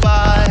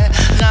 goodbye.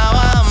 Now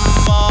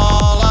I'm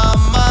all on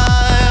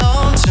my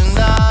own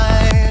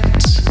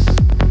tonight.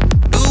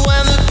 But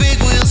when the big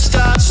wheel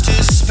starts to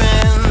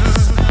spin,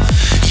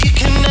 you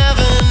can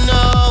never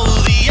know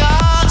the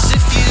odds.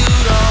 If you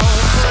don't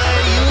play,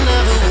 you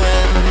never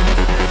win.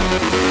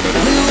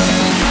 We were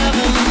in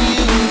heaven,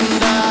 you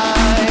and I.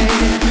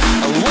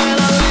 When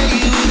I lay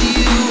with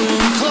you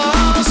and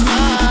close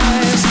my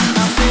eyes,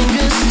 our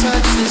fingers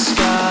touch the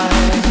sky.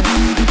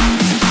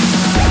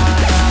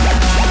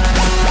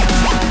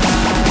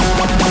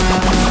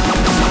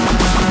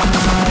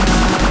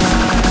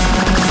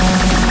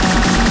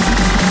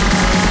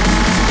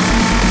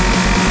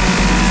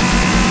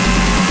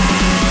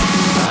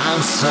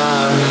 I'm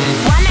sorry.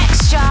 One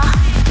Extra.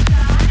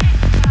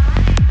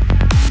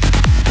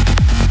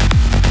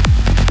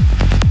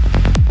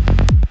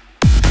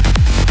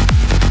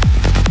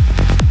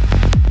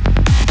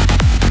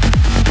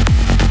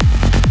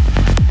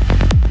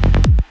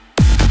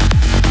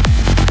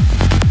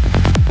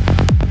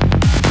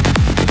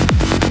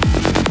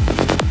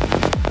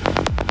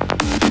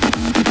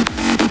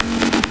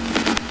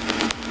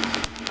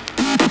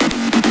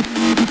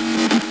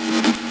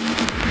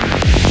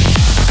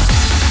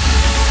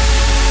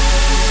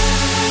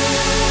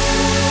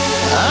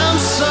 I'm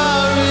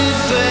sorry,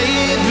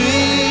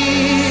 baby.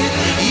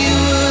 You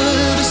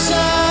were the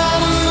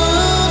sun and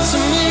moon to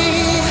me.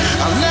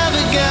 I'll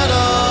never get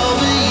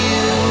over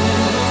you.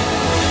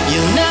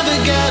 You'll never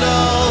get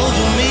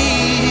over me.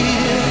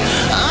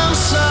 I'm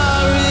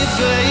sorry,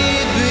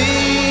 baby.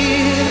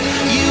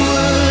 You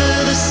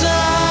were the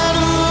sun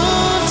and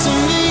moon to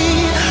me.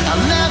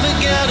 I'll never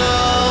get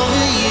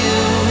over you.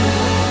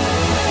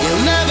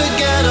 You'll never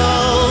get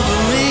over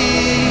me.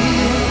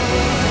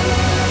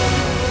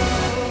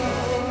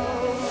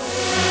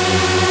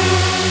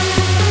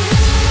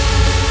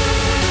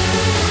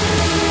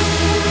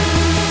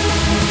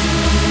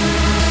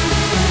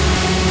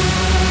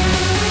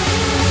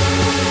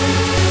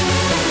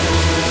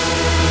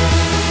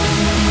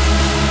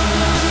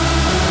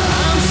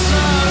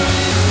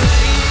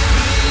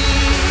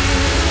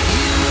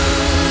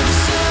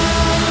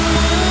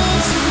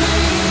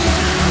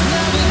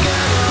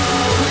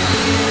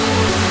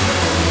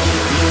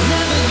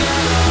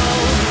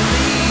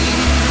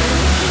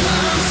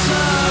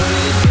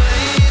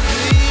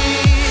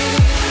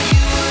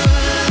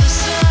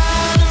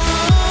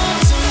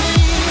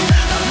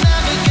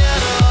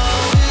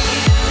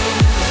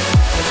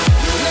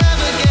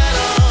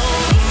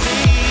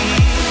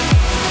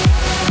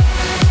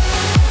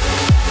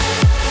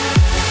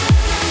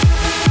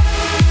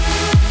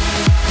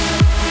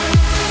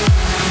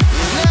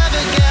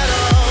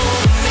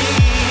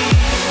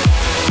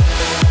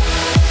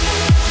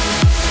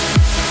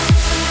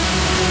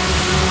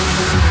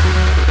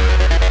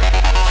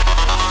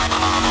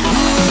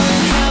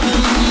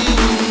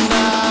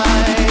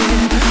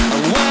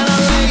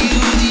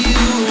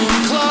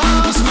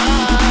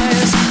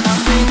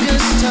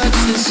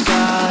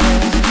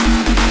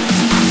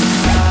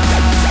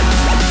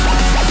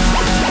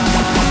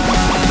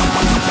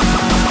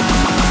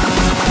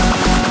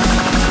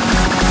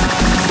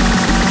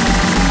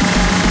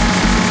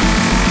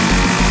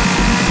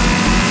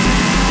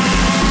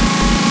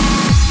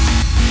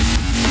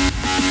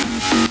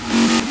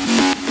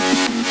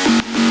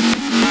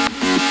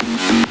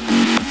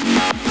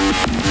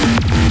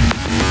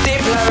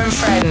 Diplo and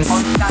Friends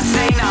on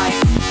Saturday night.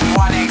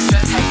 One Extra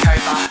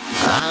takeover.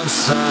 I'm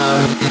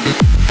sorry.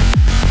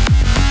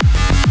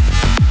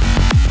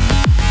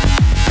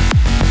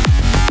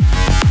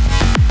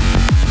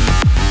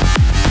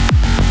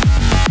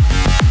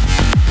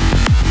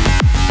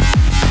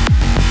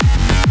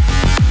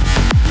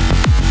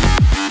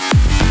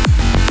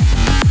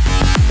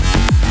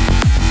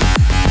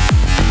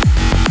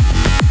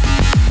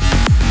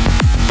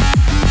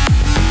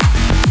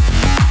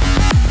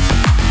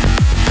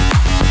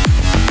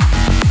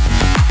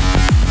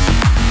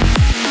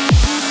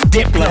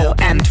 Diplo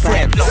and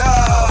Friends.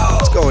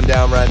 What's going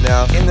down right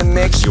now? In the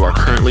mix. You are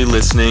currently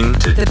listening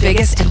to The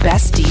biggest and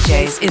best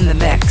DJs in the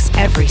mix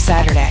every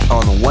Saturday.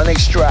 On One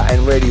Extra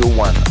and Radio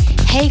 1.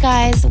 Hey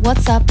guys,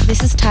 what's up?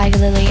 This is Tiger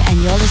Lily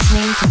and you're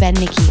listening to Ben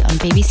Nicky on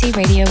BBC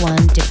Radio 1,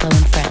 Diplo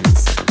and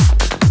Friends.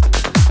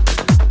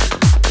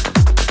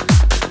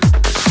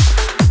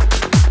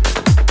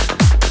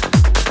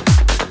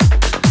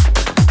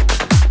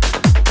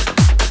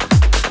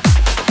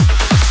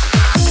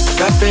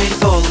 Got ready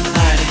for the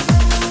night.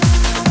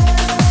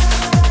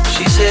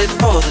 She's heading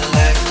for the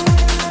light.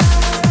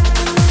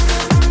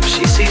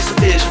 She sees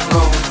the vision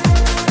going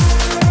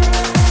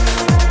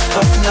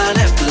up line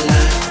after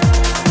line.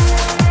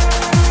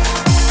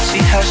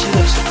 See how she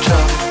looks in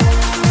trouble.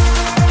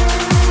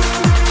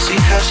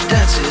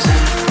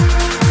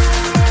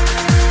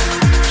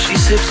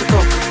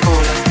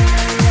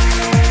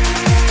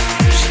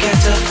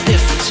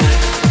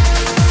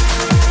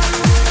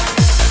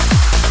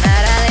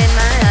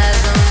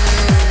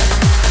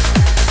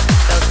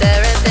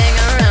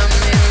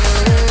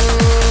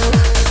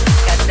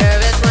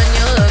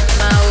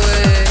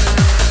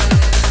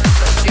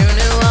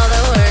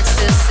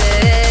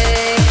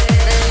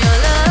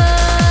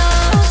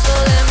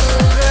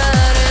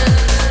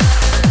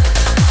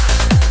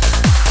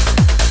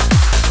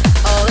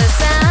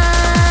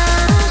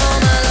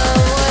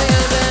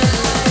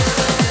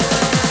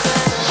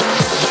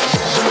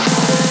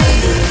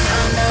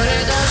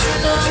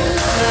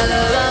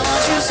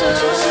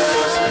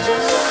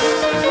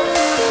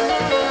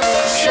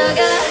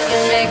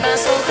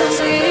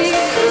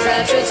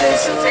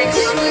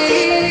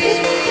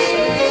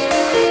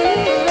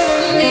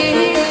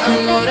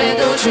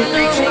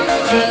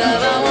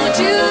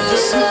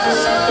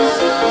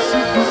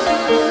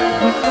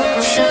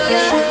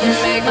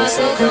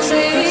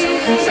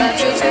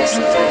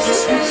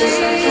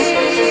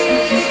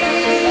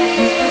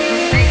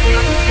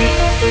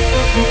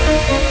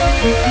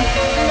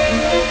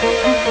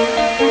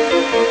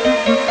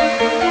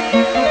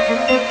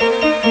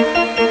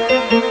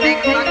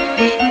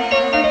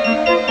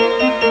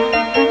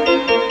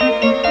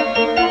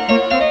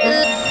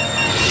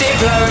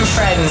 Diplo and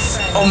Friends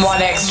on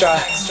One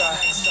Extra.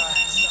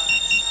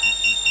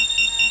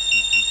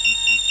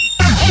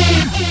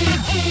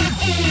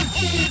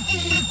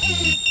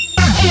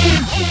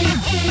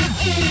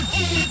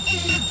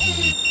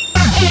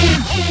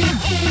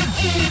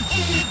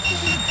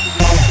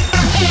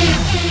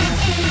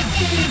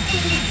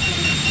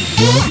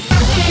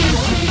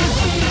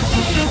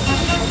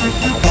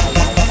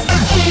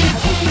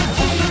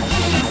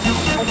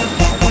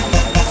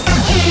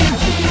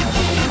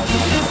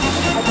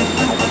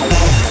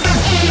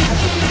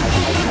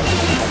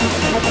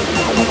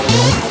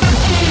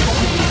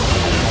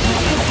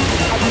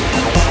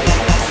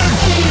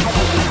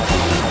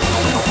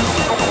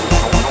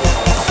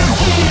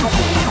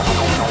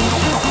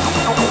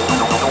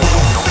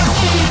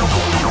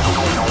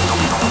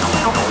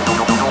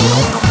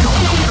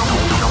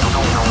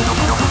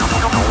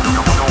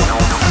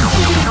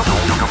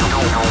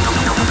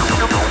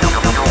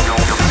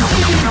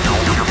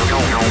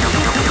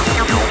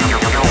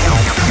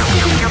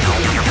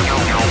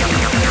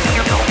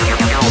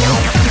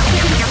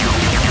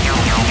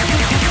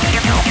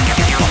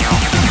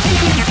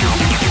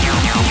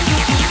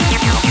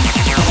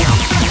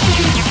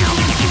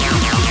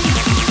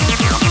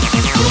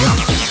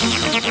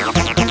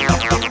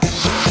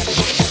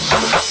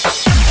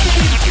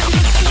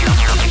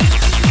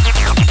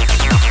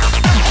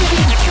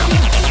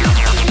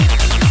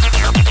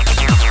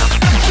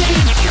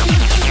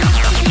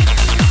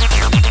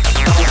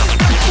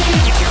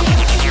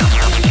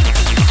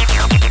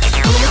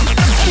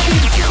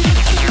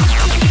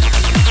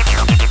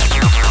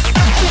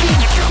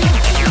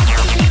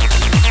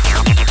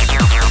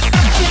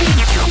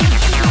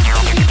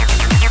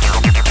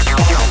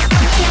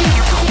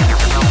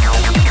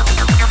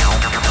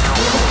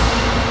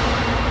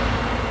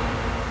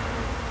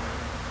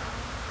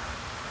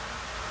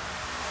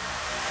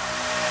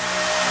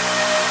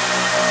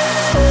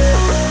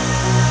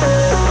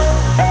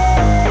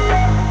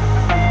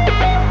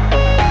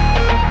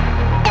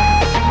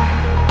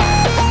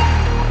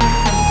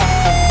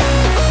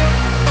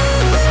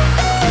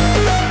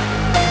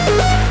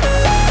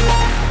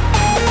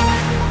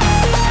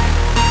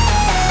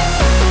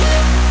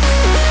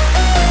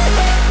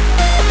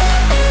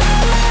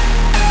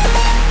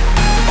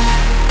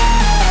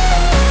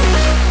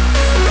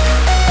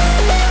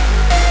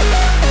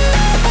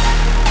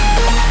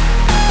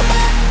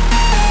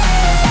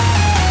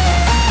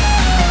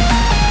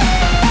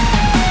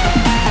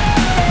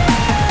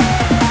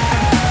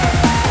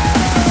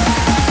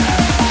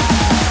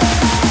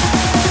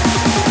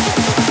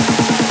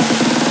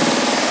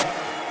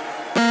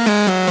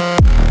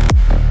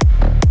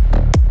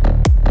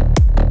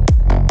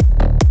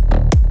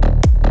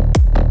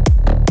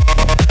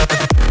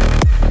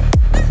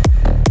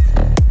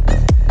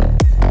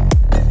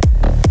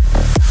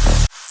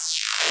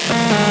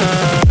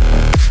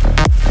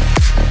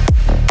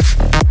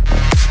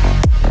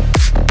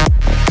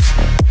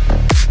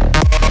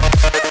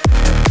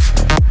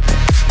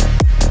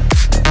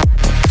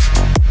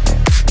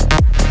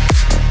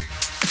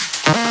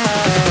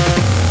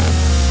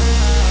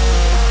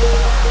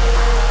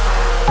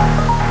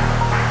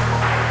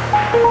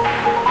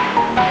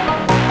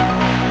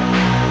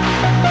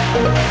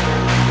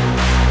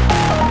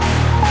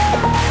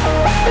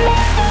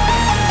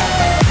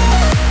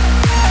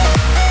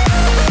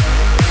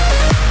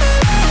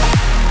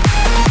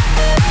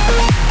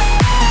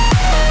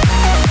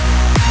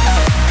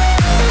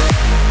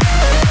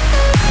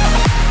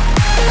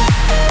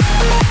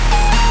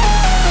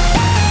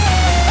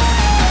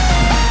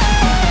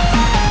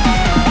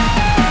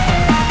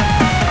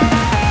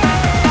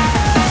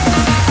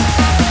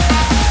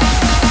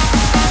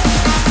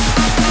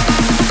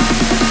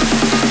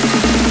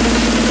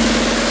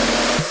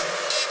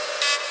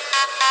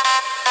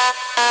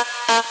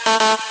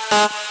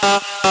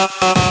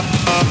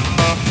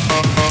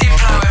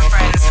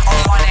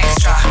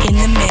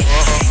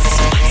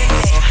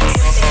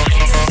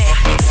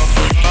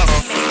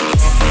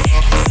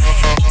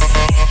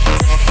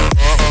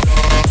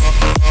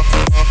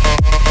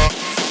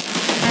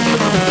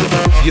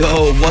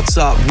 Yo, what's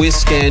up? We're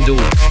Scandal,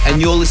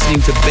 and you're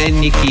listening to Ben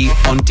Nicky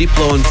on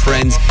Diplo and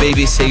Friends,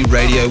 BBC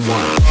Radio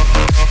 1.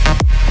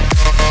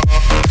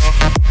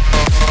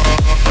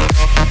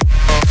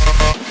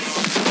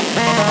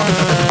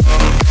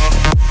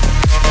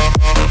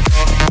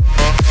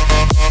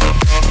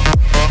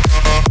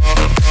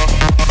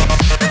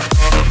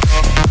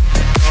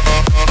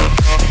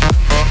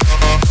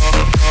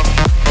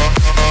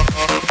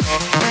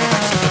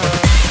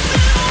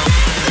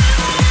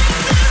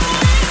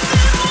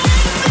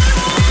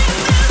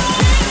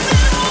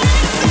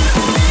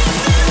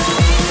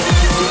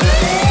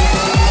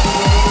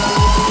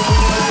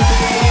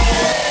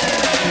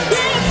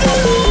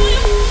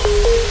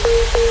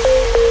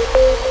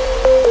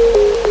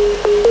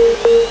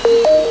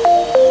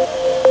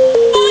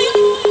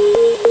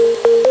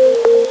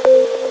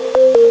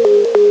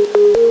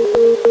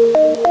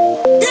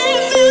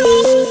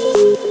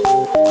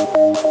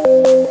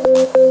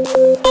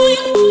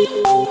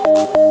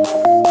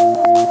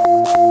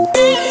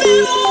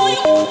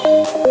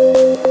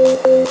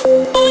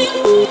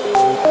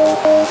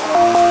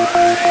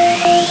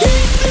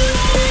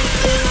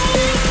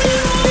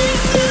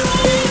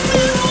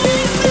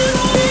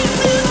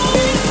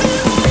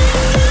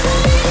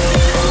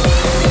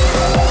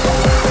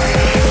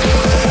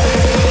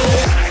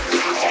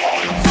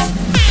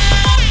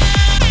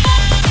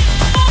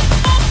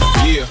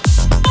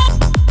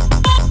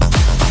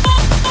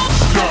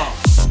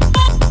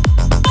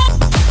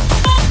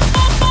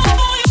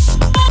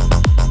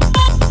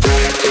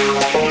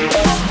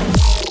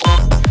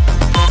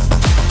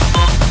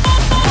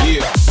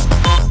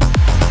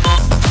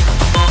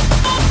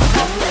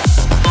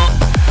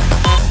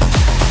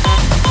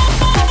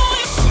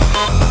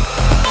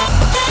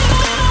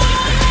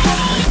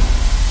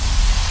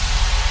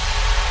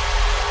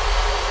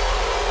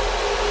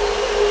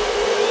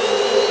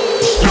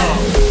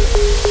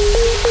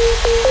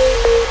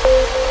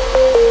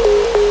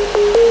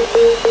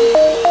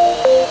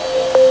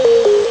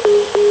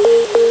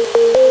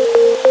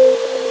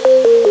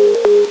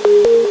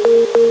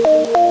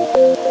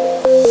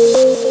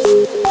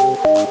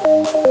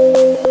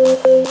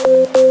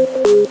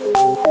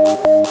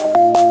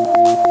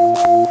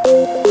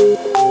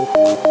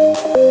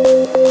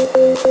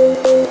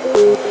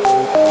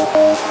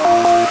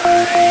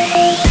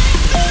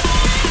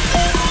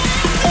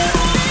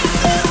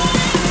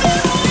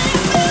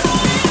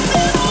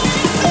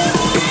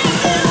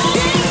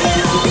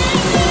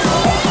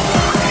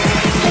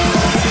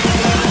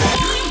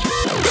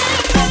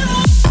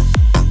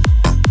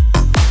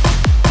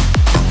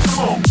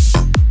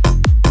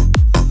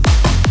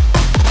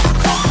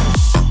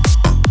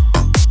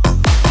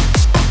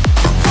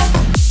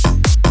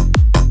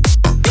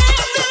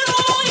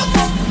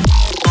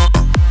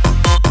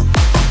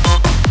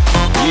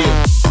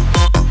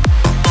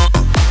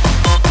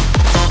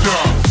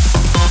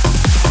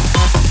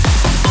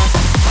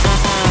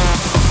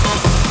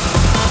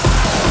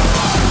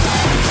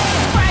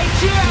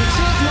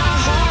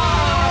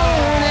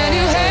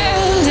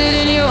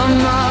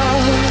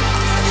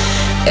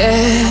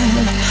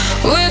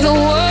 With a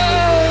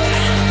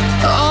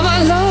word, all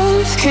my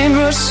love came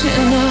rushing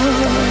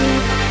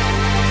out.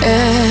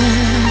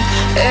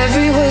 And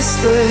every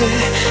whisper,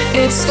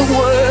 it's the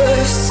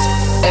worst,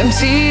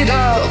 emptied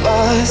out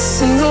by a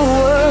single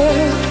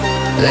word.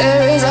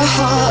 There is a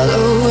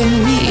hollow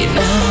in me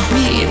now,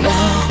 me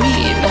now,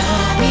 me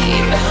now, me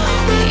now,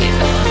 me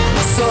now.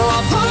 So I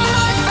put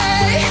my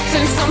faith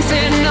in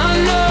something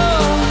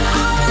unknown.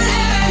 I'm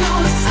living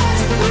on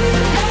such sweet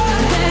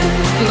nothing,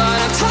 but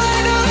I'm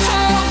tired of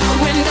hope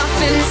when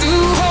nothing to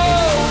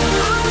hold.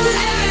 I'm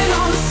living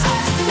on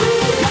such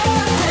sweet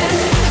nothing,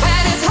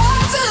 and it's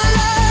hard to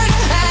learn,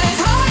 and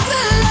it's hard to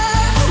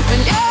learn when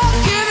you're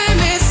giving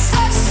me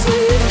such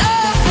sweet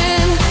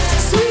nothing,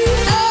 sweet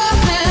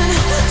nothing,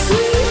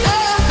 sweet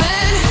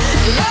nothing.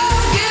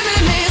 You're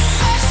giving me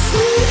such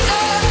sweet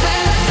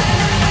nothing.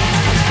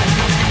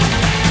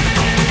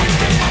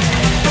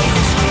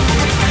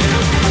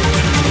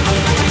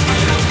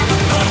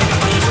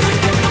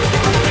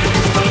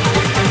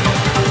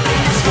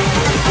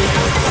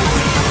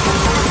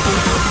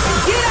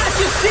 Get out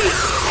your seat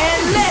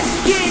and let's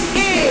get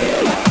in.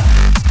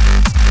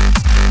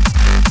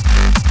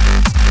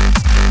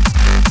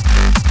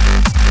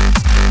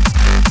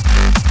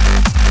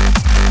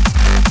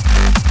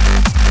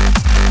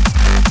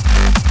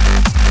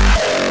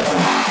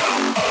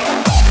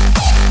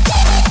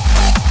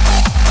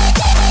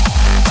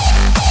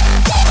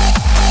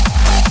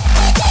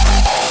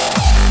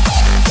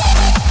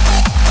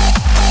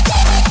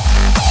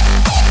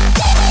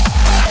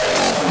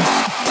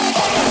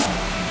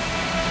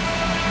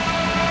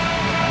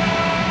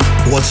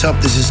 What's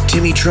up? This is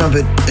Timmy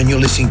Trumpet, and you're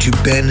listening to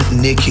Ben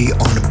Nicky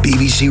on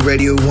BBC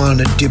Radio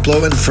 1 at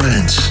Diplo and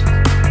Friends.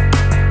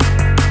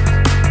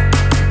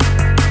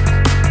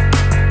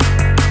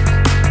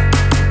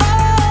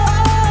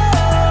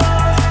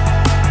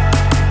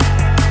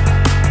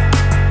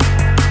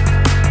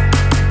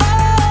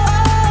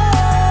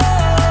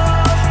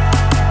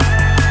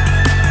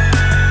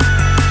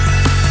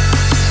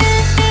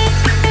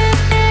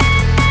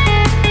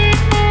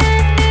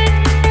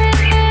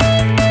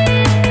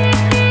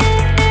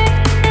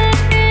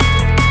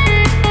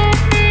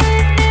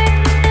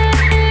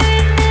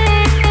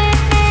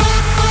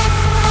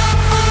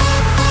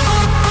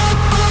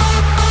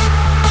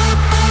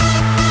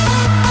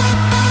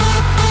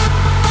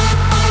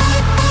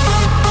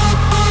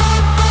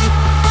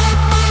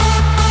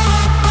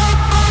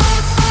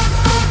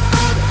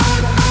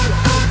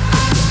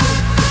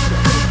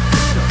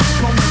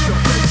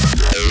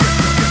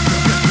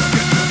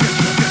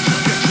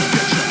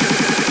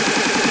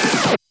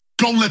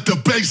 Don't let the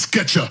bass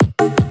get ya.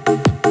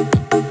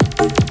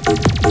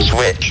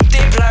 Switch.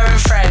 Diplo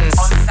and Friends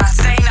on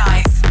Saturday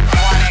nights.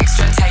 One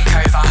extra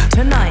takeover.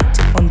 Tonight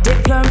on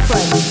Diplo and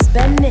Friends,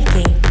 Ben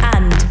Nicky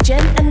and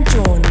Jen and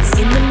Jones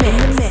in the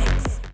mix.